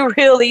really,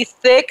 really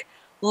thick,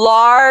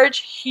 large,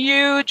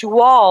 huge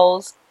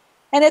walls,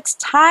 and it's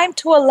time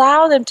to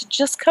allow them to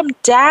just come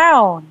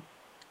down.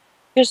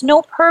 There's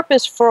no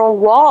purpose for a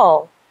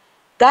wall.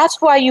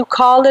 That's why you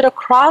call it a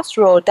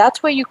crossroad.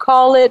 That's why you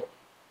call it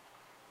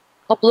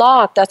a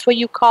block. That's why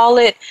you call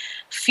it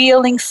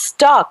feeling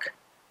stuck.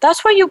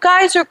 That's why you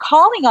guys are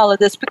calling all of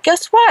this. But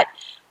guess what?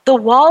 The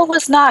wall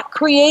was not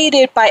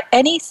created by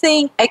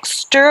anything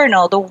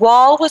external. The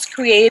wall was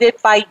created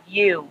by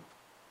you.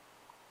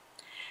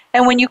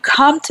 And when you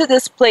come to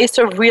this place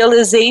of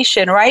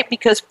realization, right?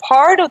 Because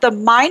part of the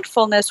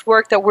mindfulness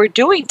work that we're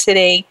doing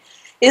today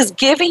is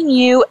giving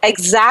you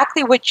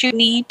exactly what you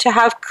need to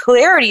have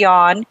clarity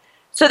on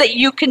so that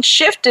you can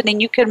shift it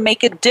and you can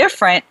make it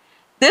different.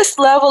 This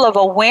level of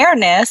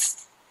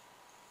awareness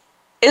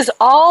is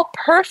all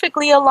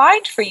perfectly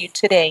aligned for you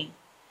today.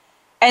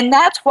 And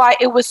that's why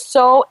it was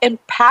so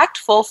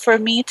impactful for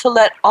me to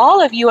let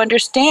all of you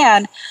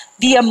understand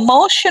the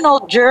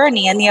emotional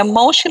journey and the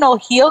emotional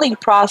healing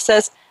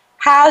process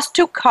has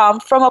to come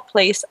from a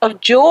place of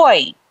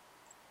joy.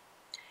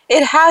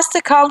 It has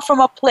to come from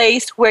a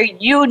place where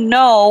you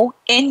know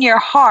in your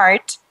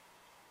heart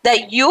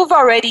that you've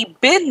already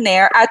been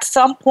there at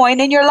some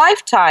point in your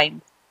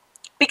lifetime.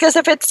 Because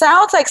if it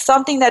sounds like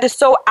something that is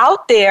so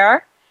out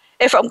there,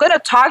 if I'm going to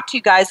talk to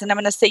you guys and I'm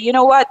going to say, you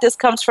know what, this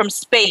comes from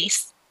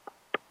space,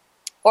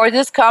 or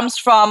this comes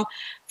from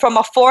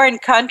a foreign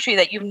country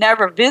that you've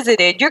never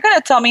visited, you're going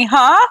to tell me,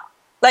 huh?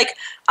 Like,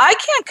 I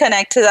can't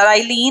connect to that,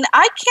 Eileen.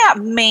 I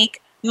can't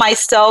make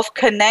myself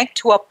connect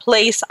to a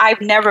place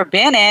I've never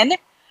been in,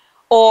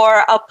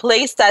 or a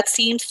place that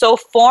seems so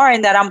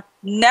foreign that I'm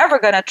never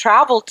going to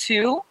travel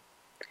to,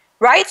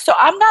 right? So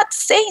I'm not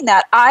saying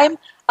that. I'm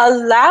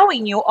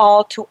allowing you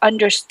all to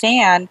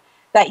understand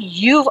that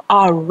you've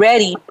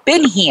already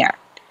been here.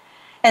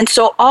 And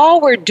so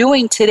all we're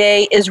doing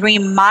today is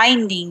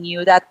reminding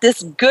you that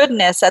this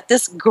goodness, that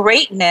this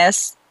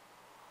greatness,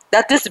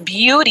 that this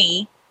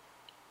beauty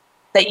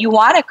that you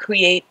want to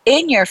create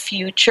in your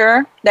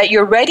future, that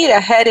you're ready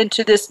to head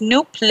into this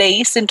new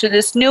place, into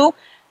this new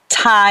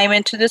time,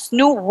 into this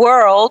new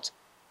world,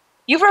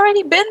 you've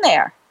already been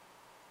there.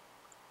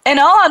 And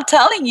all I'm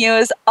telling you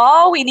is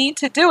all we need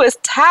to do is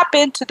tap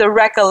into the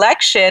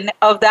recollection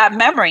of that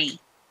memory.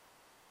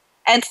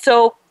 And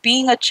so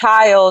being a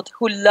child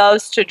who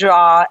loves to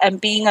draw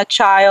and being a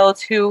child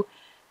who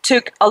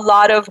took a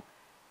lot of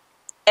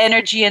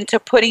energy into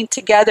putting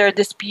together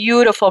this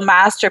beautiful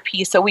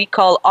masterpiece that we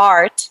call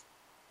art,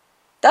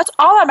 that's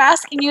all I'm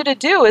asking you to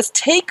do is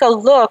take a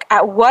look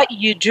at what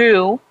you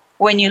drew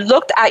when you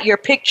looked at your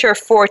picture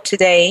for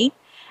today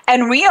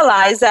and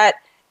realize that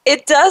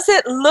it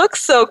doesn't look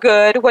so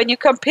good when you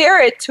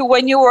compare it to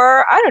when you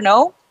were,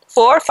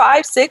 4,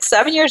 5, 6,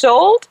 7 years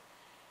old.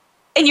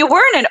 And you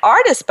weren't an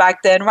artist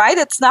back then, right?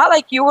 It's not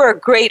like you were a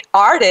great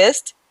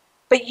artist,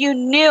 but you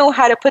knew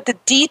how to put the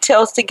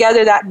details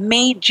together that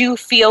made you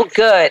feel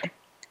good.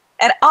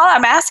 And all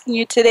I'm asking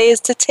you today is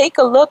to take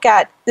a look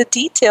at the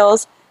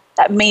details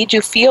that made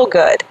you feel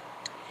good.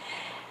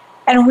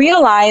 And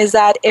realize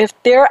that if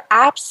they're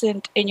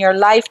absent in your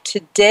life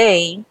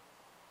today,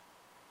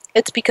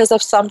 it's because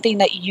of something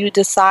that you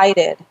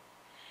decided.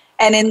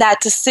 And in that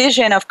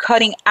decision of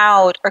cutting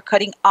out or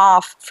cutting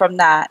off from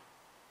that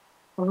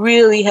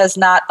really has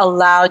not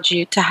allowed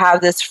you to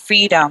have this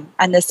freedom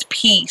and this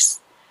peace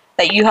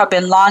that you have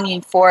been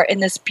longing for in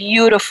this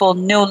beautiful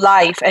new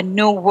life and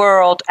new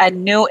world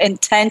and new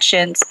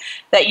intentions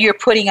that you're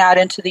putting out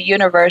into the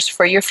universe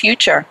for your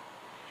future.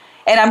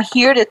 And I'm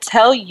here to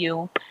tell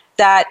you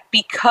that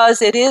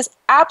because it is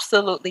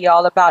absolutely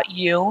all about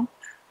you,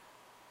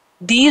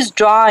 these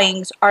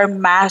drawings are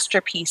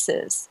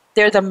masterpieces.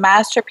 They're the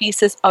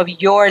masterpieces of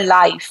your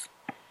life.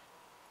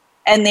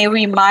 And they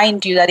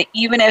remind you that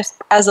even if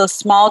as a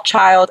small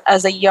child,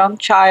 as a young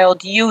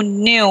child, you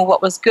knew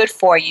what was good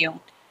for you.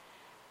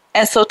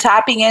 And so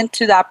tapping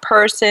into that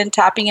person,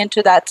 tapping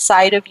into that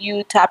side of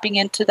you, tapping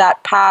into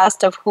that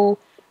past of who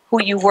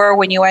you were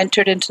when you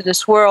entered into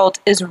this world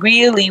is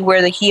really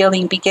where the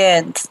healing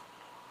begins.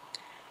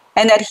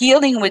 And that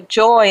healing with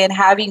joy and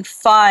having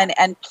fun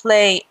and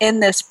play in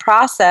this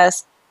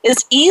process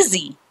is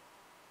easy.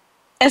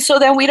 And so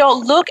then we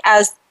don't look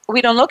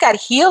at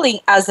healing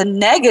as a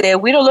negative.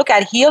 We don't look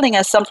at healing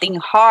as something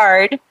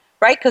hard,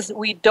 right? Because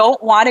we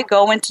don't want to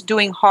go into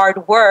doing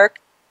hard work.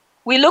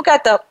 We look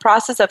at the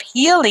process of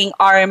healing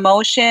our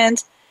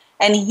emotions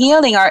and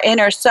healing our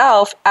inner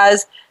self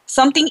as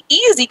something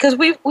easy because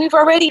we've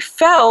already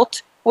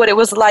felt what it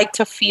was like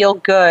to feel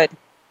good.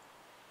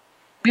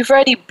 We've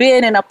already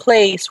been in a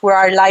place where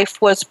our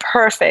life was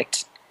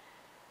perfect.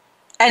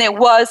 And it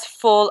was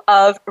full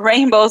of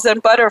rainbows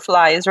and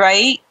butterflies,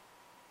 right?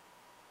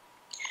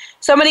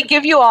 So I'm going to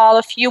give you all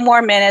a few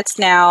more minutes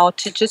now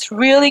to just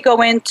really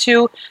go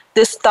into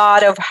this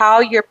thought of how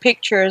your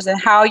pictures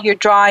and how your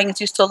drawings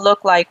used to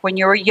look like when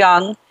you were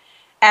young.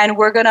 And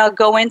we're going to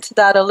go into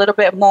that a little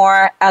bit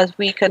more as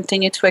we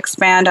continue to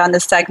expand on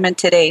this segment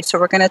today. So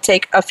we're going to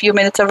take a few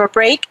minutes of a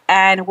break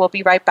and we'll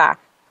be right back.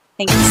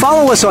 Thank you.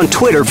 Follow us on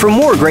Twitter for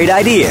more great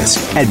ideas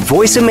at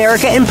Voice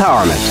America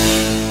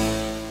Empowerment.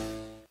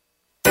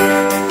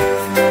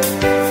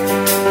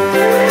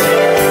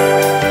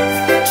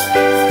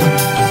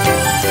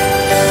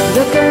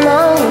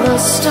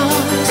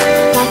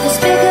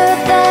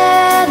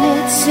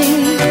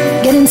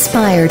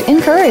 Inspired,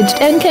 encouraged,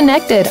 and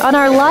connected on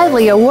our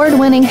lively,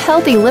 award-winning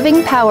Healthy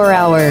Living Power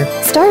Hour.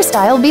 Star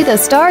Style Be the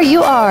Star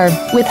You Are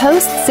with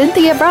hosts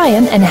Cynthia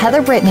Bryan and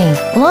Heather Brittany.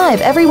 Live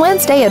every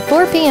Wednesday at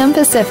 4 p.m.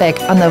 Pacific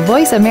on the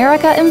Voice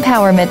America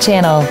Empowerment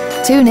Channel.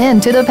 Tune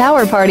in to the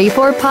Power Party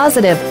for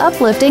positive,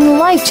 uplifting,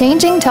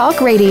 life-changing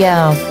talk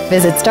radio.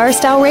 Visit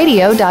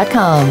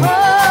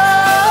starstyleradio.com.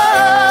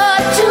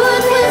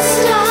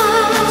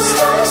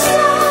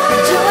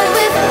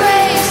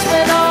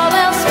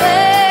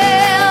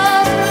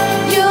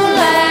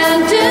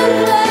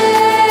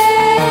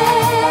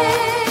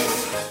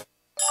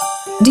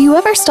 Do you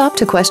ever stop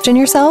to question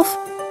yourself?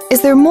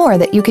 Is there more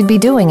that you could be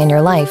doing in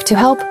your life to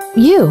help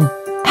you?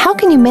 How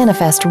can you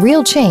manifest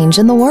real change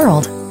in the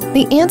world?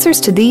 The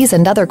answers to these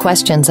and other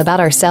questions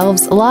about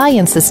ourselves lie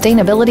in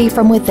Sustainability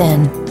from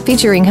Within,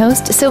 featuring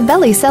host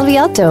Silvelli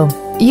Salviato.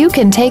 You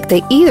can take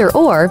the either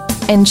or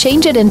and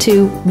change it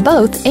into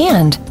both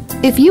and.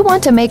 If you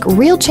want to make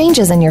real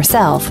changes in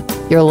yourself,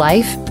 your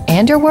life,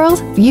 and your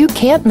world, you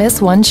can't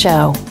miss one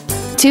show.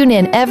 Tune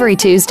in every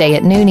Tuesday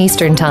at noon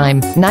Eastern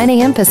Time, 9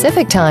 a.m.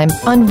 Pacific Time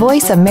on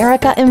Voice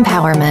America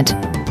Empowerment.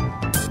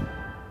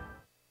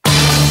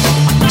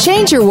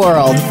 Change your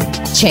world.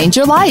 Change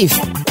your life.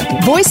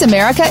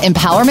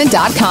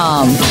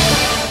 VoiceAmericaEmpowerment.com.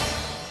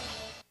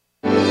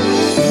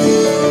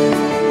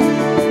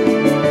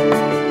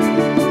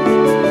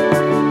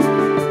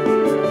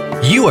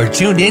 You are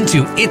tuned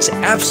into It's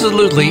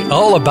Absolutely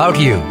All About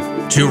You.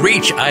 To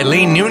reach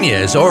Eileen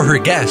Nunez or her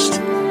guest,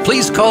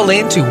 please call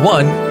in to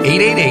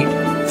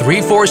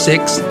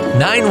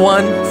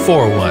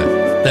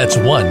 1-888-346-9141. That's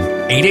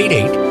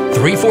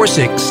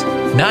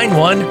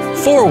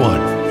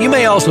 1-888-346-9141. You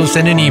may also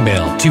send an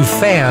email to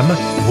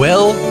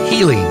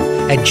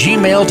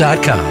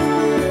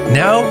famwellhealing@gmail.com.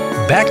 Now,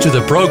 back to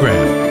the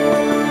program.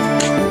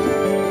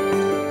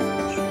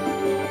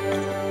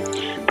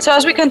 So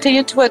as we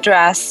continue to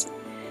address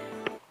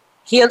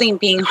healing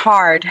being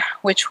hard,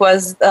 which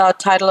was the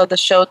title of the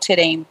show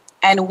today,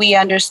 and we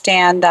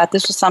understand that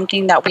this was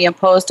something that we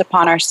imposed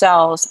upon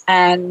ourselves,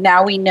 and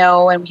now we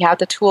know and we have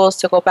the tools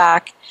to go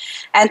back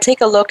and take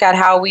a look at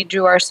how we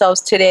drew ourselves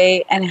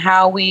today and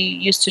how we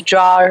used to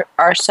draw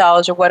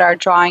ourselves, or what our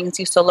drawings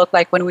used to look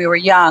like when we were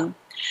young.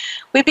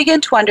 We begin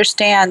to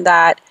understand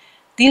that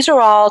these are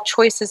all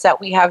choices that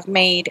we have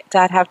made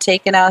that have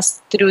taken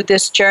us through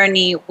this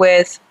journey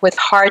with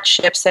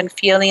hardships and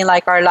feeling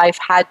like our life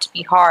had to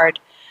be hard,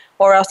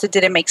 or else it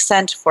didn't make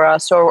sense for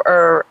us,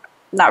 or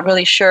not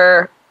really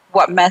sure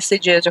what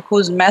messages or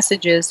whose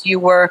messages you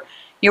were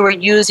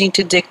using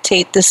to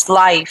dictate this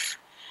life.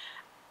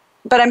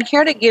 But I'm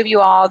here to give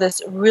you all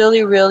this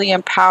really, really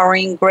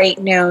empowering, great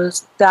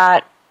news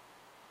that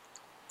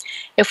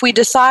if we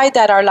decide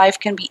that our life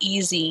can be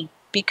easy,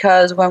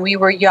 because when we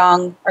were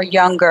young or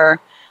younger,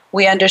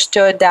 we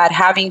understood that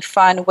having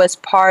fun was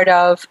part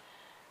of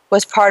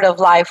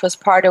life, was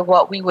part of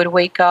what we would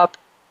wake up,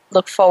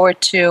 look forward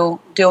to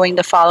doing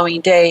the following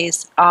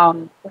days.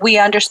 We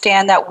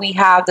understand that we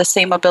have the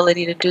same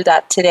ability to do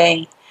that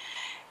today.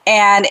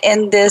 And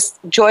in this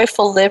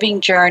joyful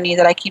living journey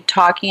that I keep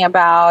talking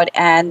about,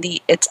 and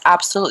the It's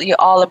Absolutely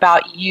All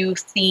About You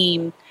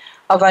theme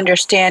of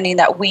understanding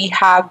that we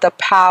have the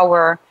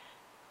power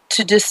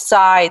to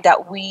decide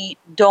that we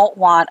don't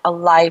want a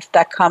life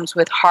that comes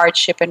with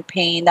hardship and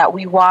pain, that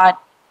we want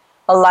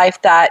a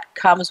life that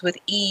comes with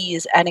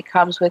ease, and it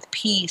comes with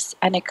peace,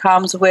 and it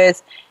comes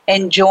with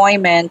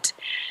enjoyment.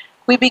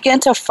 We begin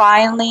to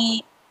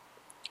finally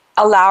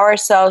allow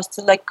ourselves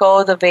to let go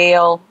of the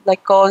veil,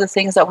 let go of the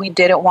things that we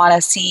didn't want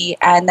to see,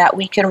 and that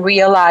we can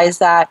realize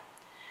that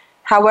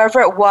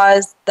however it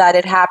was that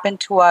it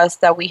happened to us,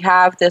 that we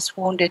have this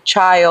wounded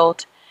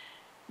child,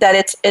 that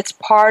it's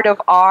part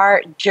of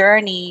our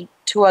journey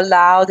to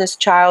allow this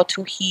child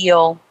to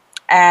heal,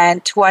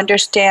 and to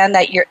understand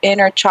that your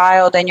inner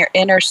child and your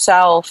inner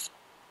self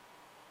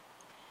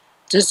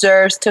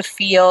deserves to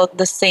feel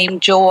the same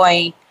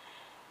joy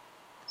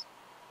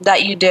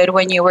that you did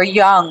when you were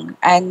young,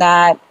 and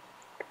that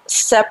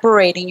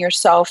separating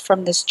yourself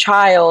from this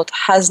child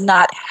has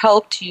not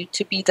helped you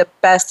to be the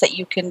best that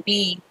you can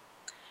be,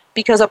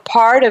 because a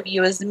part of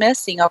you is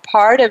missing, a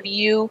part of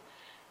you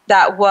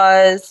that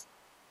was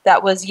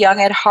young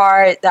at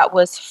heart, that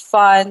was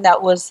fun,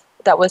 that was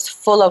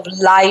full of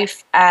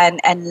life and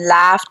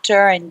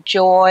laughter and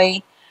joy,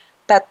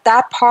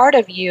 that part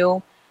of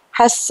you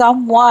has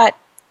somewhat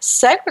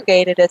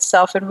segregated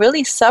itself and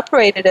really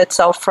separated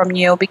itself from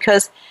you,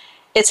 because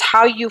it's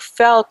how you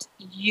felt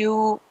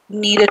you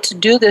needed to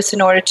do this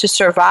in order to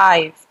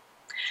survive.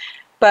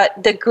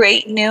 But the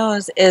great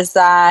news is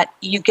that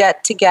you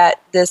get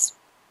this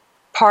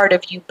part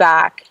of you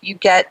back. You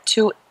get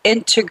to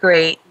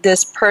integrate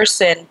this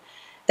person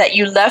that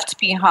you left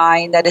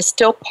behind that is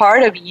still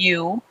part of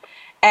you,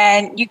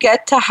 and you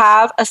get to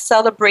have a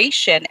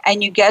celebration,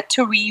 and you get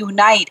to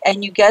reunite,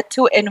 and you get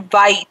to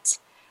invite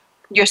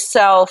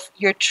yourself,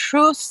 your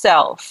true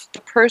self, the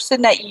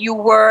person that you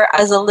were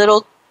as a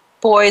little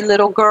boy,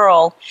 little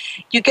girl.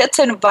 You get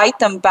to invite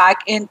them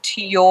back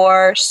into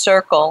your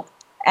circle,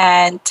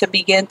 and to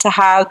begin to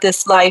have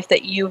this life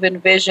that you've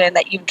envisioned,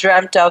 that you've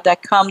dreamt of,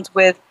 that comes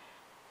with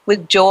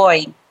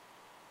joy.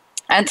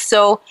 And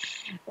so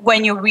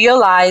when you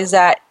realize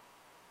that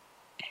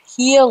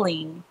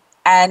healing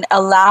and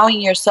allowing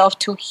yourself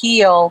to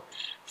heal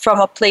from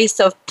a place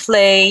of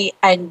play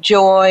and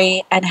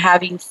joy and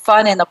having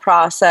fun in the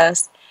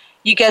process,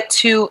 you get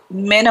to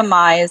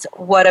minimize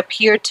what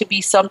appeared to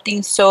be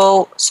something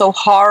so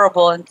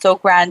horrible and so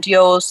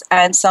grandiose,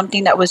 and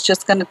something that was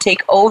just going to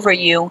take over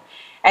you.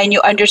 And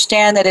you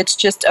understand that it's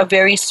just a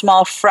very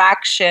small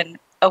fraction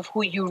of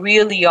who you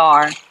really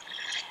are.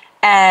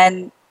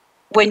 And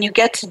when you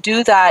get to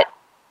do that,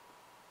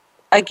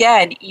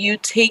 again, you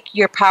take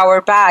your power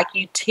back.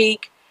 You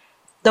take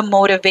the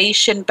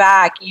motivation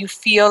back. You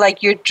feel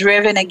like you're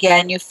driven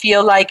again. You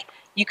feel like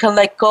you can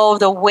let go of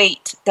the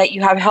weight that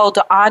you have held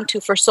on to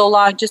for so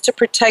long just to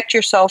protect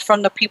yourself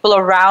from the people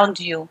around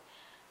you.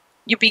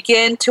 You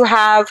begin to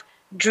have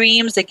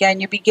dreams again.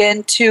 You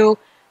begin to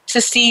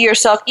see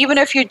yourself, even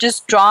if you're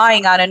just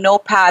drawing on a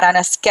notepad, on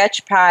a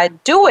sketch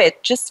pad, do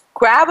it. Just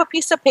grab a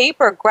piece of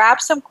paper, grab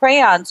some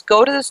crayons,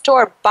 go to the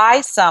store,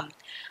 buy some.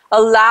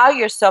 Allow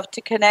yourself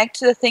to connect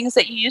to the things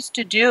that you used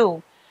to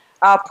do.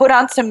 Put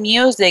on some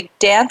music,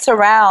 dance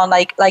around,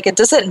 like it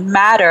doesn't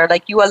matter.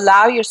 Like, you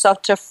allow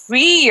yourself to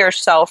free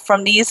yourself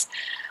from these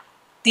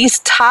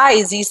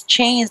ties, these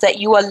chains that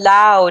you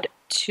allowed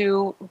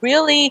to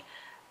really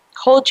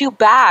hold you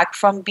back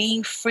from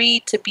being free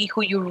to be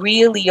who you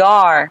really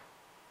are.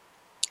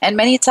 And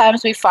many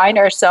times we find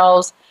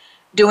ourselves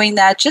doing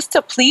that just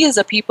to please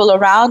the people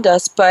around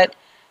us, but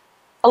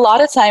a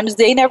lot of times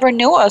they never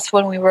knew us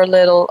when we were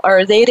little,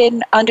 or they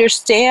didn't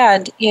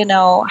understand,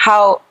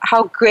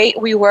 how great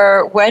we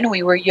were when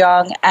we were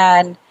young,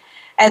 and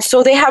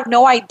so they have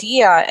no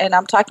idea. And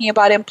I'm talking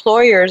about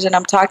employers, and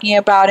I'm talking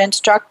about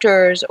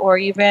instructors, or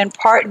even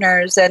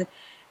partners, and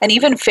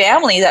even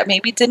family that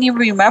maybe didn't even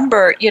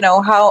remember,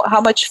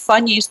 how much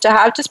fun you used to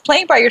have just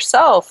playing by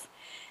yourself,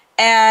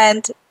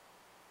 and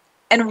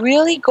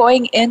really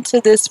going into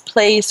this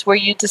place where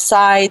you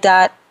decide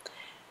that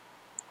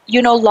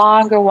you no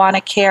longer want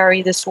to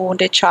carry this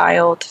wounded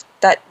child,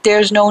 that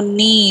there's no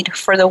need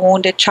for the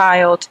wounded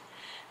child,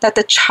 that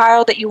the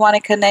child that you want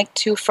to connect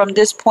to from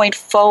this point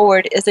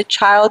forward is a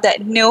child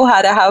that knew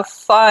how to have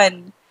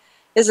fun,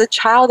 is a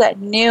child that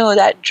knew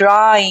that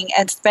drawing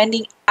and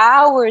spending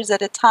hours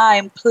at a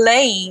time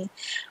playing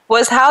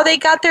was how they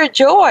got their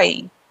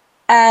joy.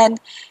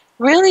 And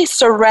really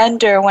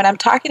surrender. When I'm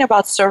talking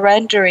about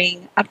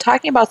surrendering, I'm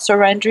talking about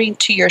surrendering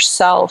to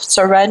yourself,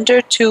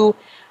 surrender to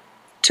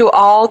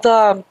all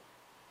the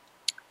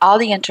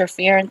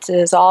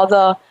interferences, all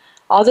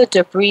the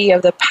debris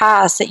of the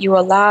past that you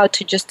allowed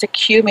to just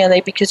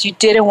accumulate because you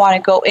didn't want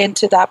to go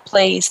into that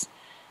place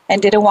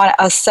and didn't want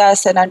to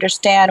assess and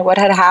understand what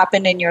had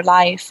happened in your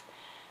life,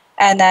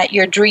 and that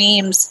your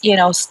dreams,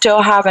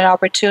 still have an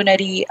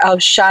opportunity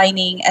of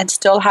shining and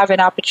still have an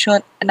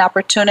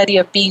opportunity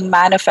of being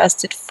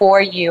manifested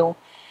for you,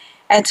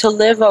 and to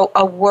live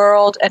a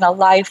world and a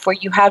life where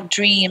you have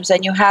dreams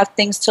and you have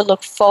things to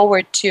look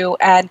forward to,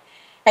 and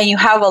you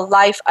have a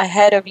life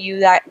ahead of you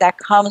that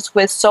comes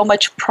with so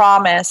much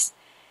promise,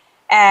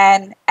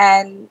 and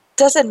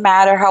doesn't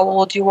matter how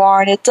old you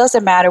are, and it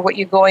doesn't matter what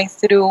you're going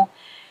through.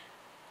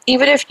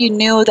 Even if you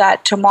knew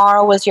that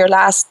tomorrow was your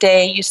last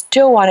day, you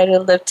still wanted to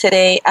live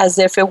today as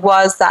if it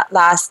was that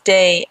last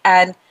day.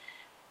 And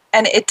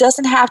it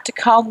doesn't have to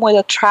come with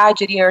a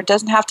tragedy, or it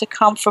doesn't have to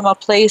come from a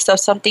place of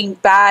something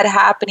bad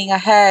happening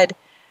ahead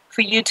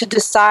for you to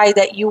decide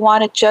that you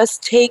want to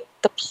just take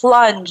the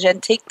plunge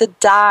and take the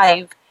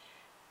dive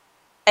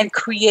and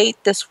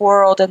create this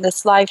world and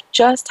this life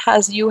just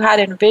as you had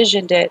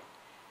envisioned it,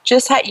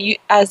 just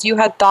as you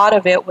had thought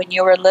of it when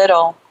you were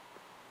little.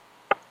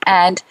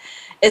 And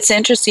it's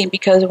interesting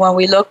because when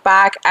we look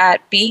back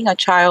at being a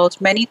child,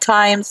 many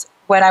times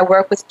when I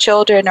work with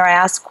children or I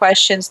ask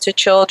questions to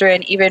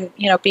children, even,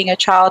 being a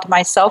child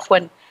myself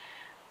when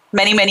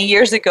many, many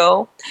years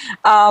ago,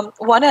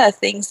 one of the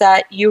things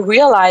that you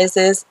realize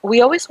is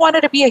we always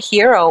wanted to be a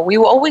hero. We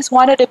always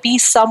wanted to be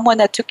someone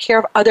that took care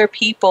of other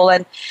people.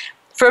 And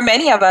for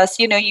many of us,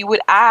 you would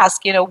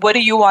ask, what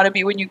do you want to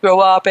be when you grow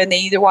up? And they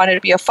either wanted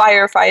to be a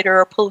firefighter or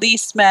a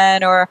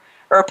policeman or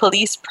a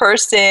police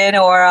person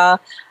or a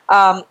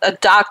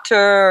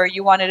doctor, or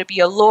you wanted to be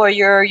a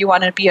lawyer, you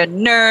wanted to be a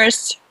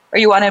nurse, or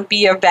you want to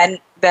be a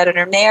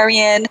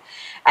veterinarian.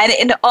 And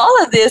in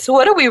all of this,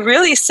 what are we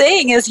really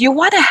saying is you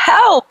want to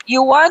help.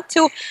 You want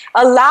to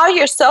allow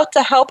yourself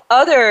to help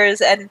others.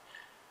 And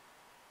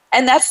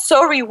that's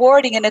so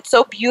rewarding, and it's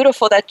so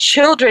beautiful that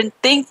children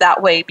think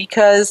that way,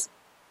 because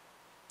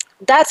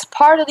that's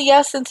part of the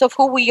essence of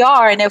who we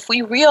are. And if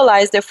we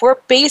realize, if we're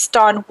based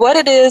on what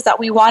it is that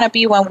we want to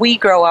be when we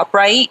grow up,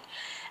 right?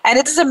 And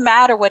it doesn't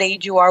matter what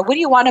age you are. What do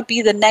you want to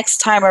be the next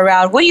time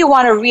around? What do you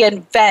want to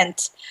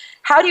reinvent?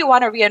 How do you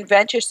want to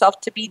reinvent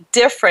yourself to be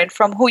different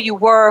from who you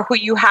were, who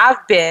you have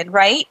been,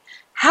 right?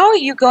 How are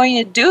you going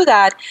to do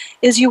that?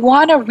 Is you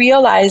want to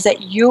realize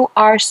that you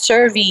are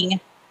serving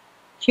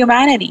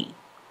humanity,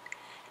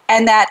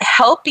 and that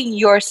helping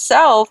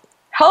yourself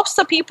helps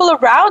the people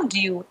around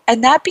you,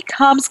 and that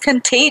becomes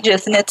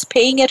contagious, and it's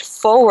paying it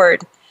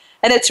forward.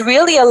 And it's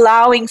really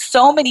allowing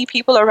so many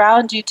people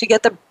around you to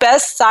get the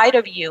best side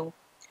of you.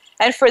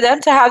 And for them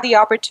to have the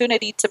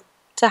opportunity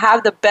to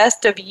have the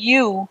best of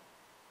you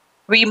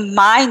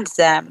reminds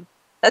them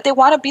that they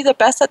want to be the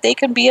best that they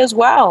can be as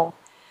well.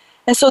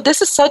 And so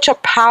this is such a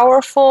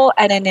powerful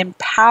and an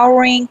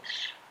empowering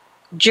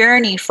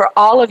journey for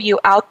all of you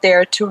out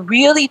there to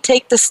really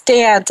take the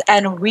stand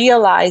and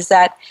realize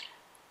that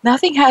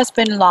nothing has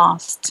been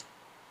lost.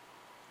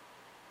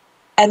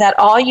 And that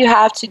all you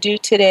have to do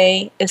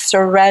today is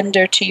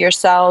surrender to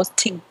yourselves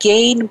to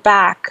gain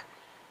back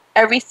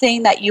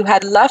everything that you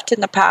had left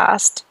in the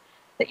past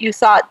that you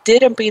thought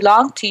didn't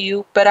belong to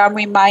you, but I'm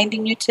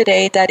reminding you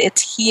today that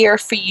it's here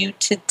for you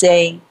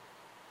today.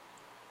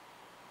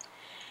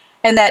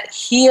 And that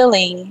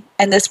healing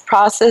and this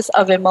process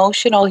of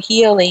emotional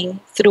healing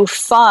through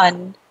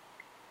fun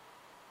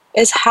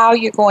is how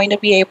you're going to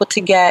be able to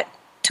get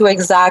to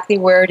exactly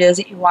where it is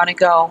that you want to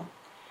go.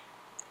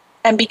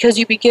 And because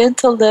you begin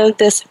to live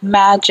this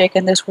magic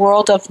and this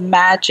world of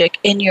magic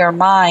in your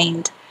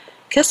mind,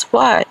 guess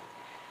what?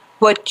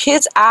 What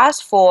kids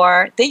ask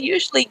for, they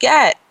usually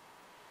get.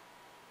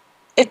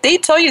 If they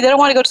tell you they don't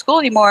want to go to school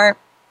anymore,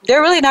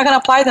 they're really not going to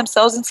apply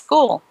themselves in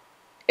school.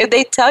 If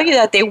they tell you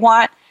that they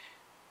want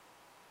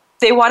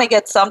they want to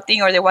get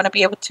something or they want to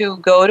be able to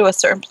go to a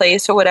certain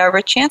place or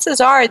whatever,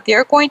 chances are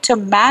they're going to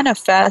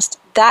manifest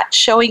that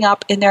showing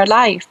up in their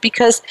life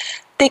because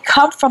they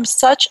come from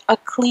such a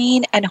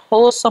clean and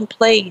wholesome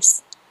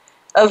place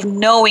of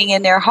knowing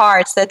in their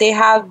hearts that they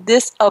have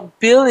this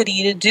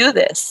ability to do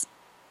this.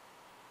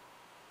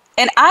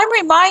 And I'm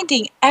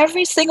reminding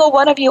every single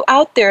one of you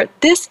out there,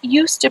 this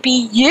used to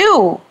be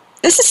you.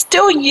 This is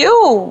still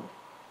you.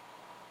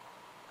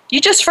 You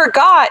just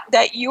forgot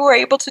that you were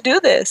able to do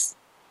this.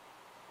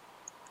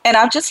 And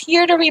I'm just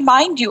here to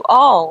remind you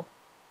all.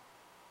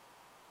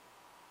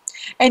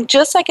 And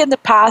just like in the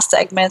past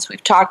segments,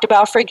 we've talked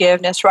about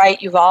forgiveness,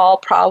 right? You've all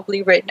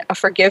probably written a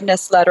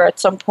forgiveness letter at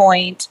some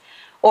point,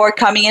 or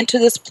coming into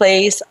this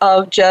place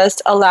of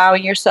just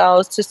allowing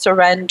yourselves to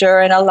surrender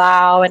and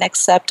allow and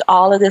accept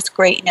all of this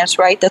greatness,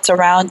 right, that's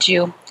around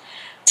you.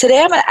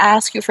 Today I'm going to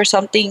ask you for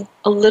something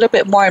a little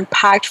bit more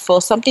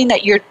impactful, something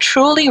that you're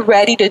truly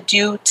ready to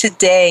do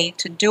today,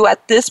 to do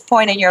at this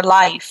point in your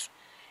life,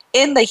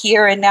 in the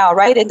here and now,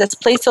 right, in this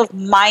place of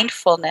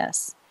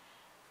mindfulness,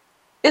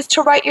 is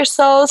to write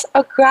yourselves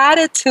a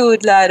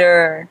gratitude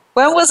letter.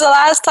 When was the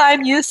last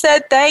time you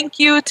said thank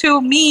you to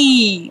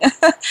me?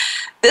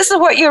 This is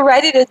what you're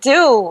ready to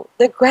do.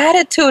 The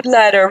gratitude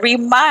letter.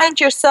 Remind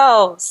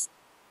yourselves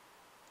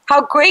how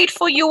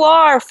grateful you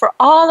are for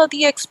all of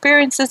the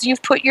experiences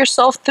you've put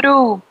yourself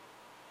through.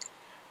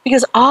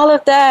 Because all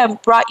of them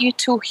brought you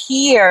to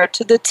here,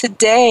 to the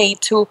today,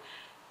 to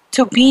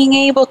being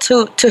able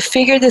to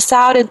figure this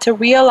out and to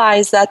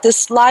realize that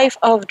this life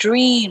of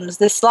dreams,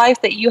 this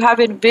life that you have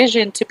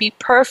envisioned to be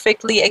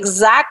perfectly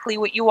exactly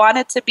what you want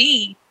it to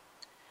be,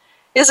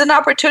 is an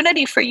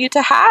opportunity for you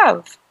to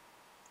have.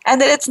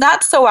 And that it's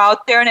not so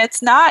out there, and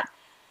it's not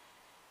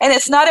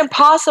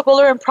impossible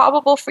or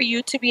improbable for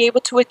you to be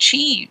able to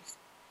achieve.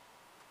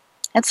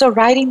 And so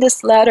writing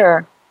this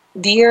letter,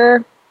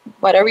 dear,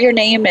 whatever your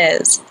name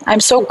is, I'm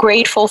so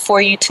grateful for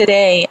you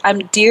today.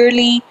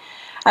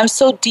 I'm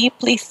so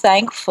deeply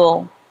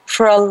thankful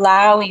for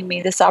allowing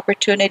me this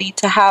opportunity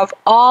to have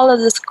all of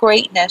this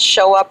greatness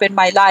show up in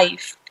my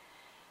life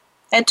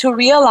and to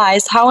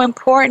realize how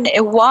important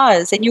it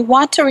was. And you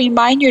want to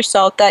remind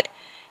yourself that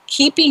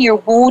keeping your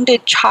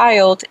wounded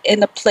child in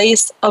the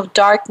place of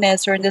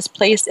darkness or in this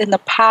place in the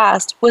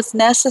past was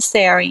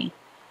necessary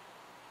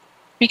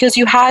because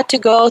you had to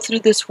go through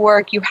this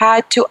work. You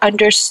had to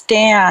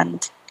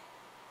understand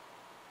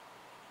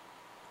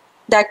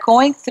that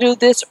going through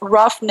this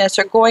roughness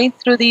or going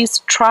through these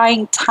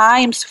trying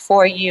times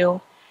for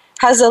you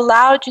has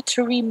allowed you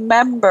to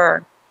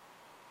remember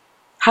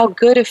how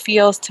good it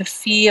feels to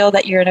feel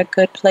that you're in a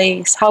good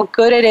place, how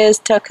good it is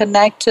to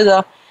connect to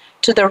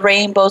the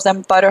rainbows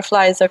and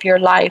butterflies of your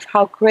life,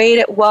 how great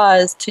it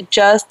was to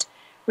just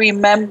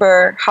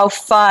remember how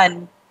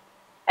fun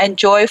and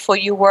joyful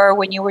you were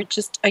when you were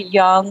just a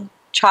young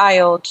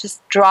child,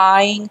 just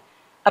drawing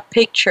a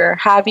picture,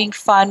 having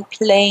fun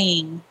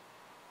playing.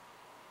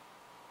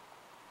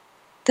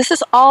 This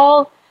is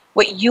all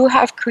what you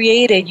have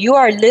created. You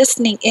are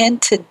listening in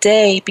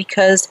today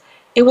because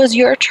it was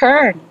your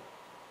turn.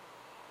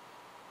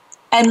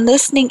 And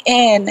listening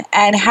in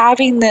and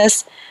having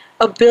this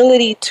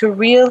ability to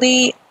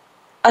really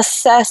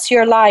assess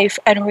your life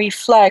and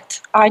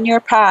reflect on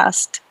your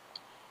past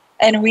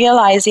and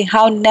realizing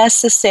how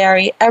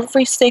necessary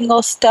every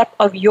single step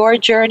of your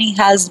journey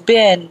has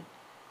been,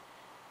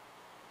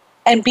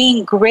 and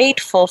being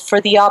grateful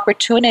for the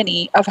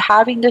opportunity of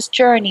having this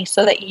journey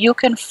so that you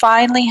can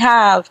finally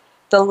have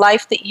the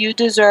life that you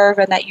deserve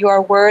and that you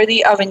are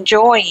worthy of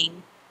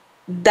enjoying.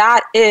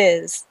 That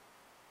is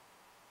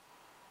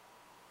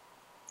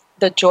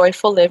the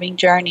joyful living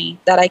journey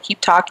that I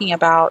keep talking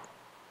about.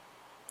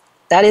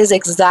 That is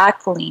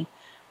exactly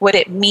what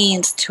it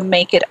means to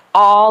make it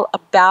all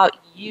about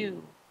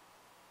you.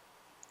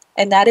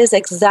 And that is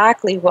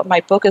exactly what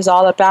my book is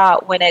all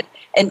about when it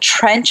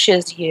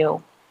entrenches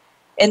you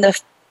in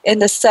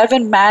the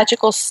 7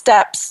 magical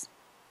steps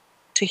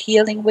to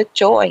healing with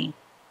joy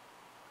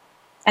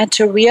and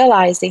to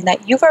realizing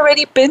that you've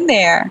already been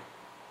there.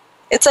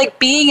 It's like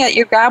being at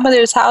your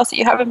grandmother's house that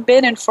you haven't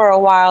been in for a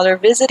while, or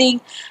visiting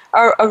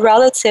a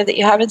relative that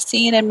you haven't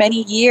seen in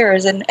many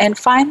years, and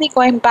finally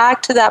going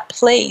back to that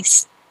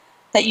place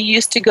that you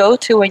used to go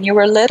to when you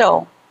were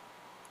little.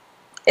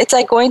 It's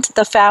like going to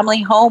the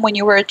family home when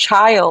you were a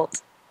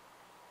child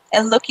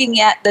and looking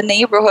at the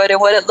neighborhood and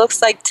what it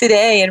looks like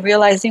today and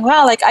realizing,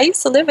 wow, like I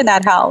used to live in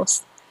that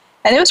house.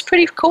 And it was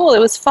pretty cool. It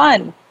was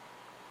fun.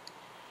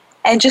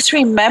 And just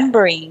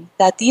remembering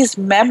that these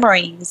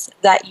memories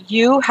that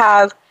you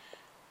have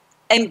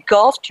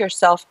engulfed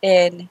yourself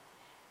in,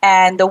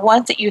 and the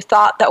ones that you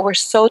thought that were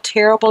so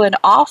terrible and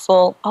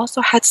awful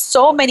also had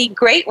so many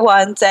great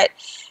ones that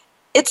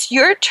it's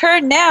your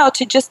turn now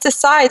to just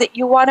decide that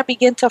you want to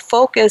begin to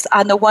focus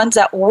on the ones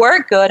that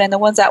were good and the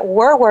ones that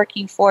were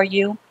working for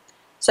you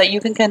so that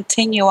you can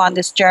continue on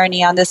this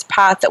journey, on this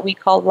path that we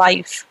call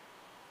life.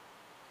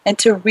 And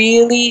to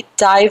really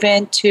dive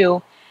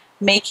into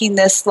making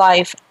this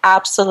life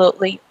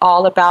absolutely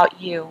all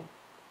about you.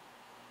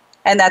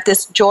 And that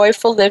this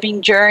joyful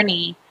living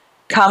journey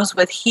comes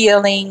with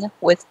healing,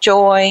 with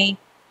joy,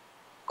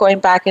 going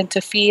back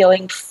into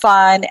feeling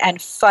fun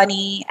and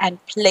funny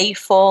and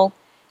playful,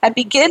 and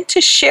begin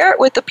to share it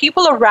with the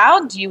people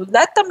around you.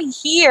 Let them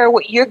hear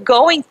what you're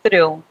going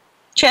through.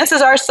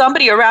 Chances are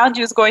somebody around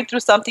you is going through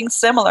something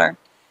similar.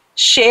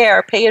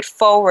 Share, pay it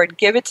forward,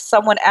 give it to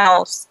someone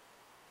else,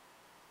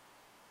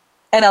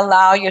 and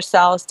allow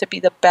yourselves to be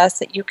the best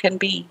that you can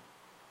be.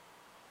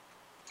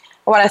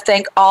 I want to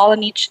thank all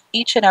and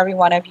each and every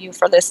one of you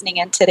for listening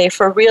in today,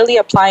 for really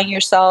applying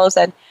yourselves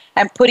and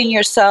putting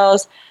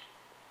yourselves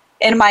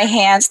in my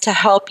hands to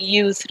help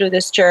you through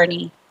this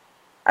journey.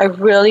 I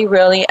really,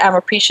 really am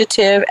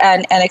appreciative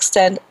and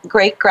extend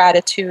great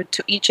gratitude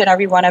to each and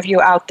every one of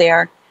you out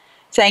there.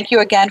 Thank you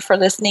again for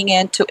listening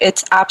in to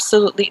It's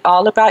Absolutely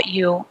All About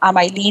You. I'm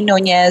Eileen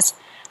Nunez.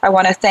 I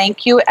want to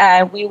thank you,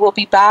 and we will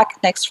be back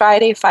next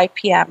Friday, 5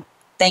 p.m.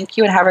 Thank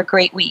you, and have a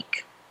great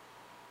week.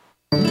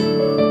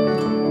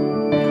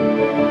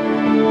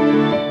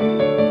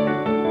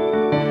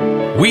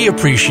 We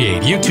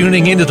appreciate you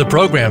tuning into the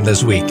program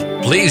this week.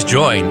 Please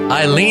join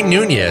Eileen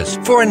Nunez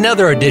for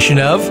another edition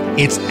of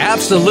It's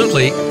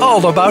Absolutely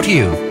All About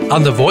You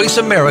on the Voice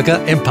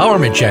America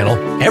Empowerment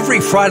Channel every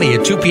Friday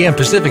at 2 p.m.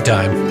 Pacific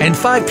Time and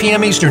 5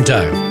 p.m. Eastern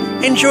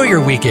Time. Enjoy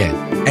your weekend,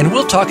 and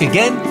we'll talk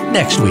again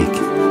next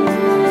week.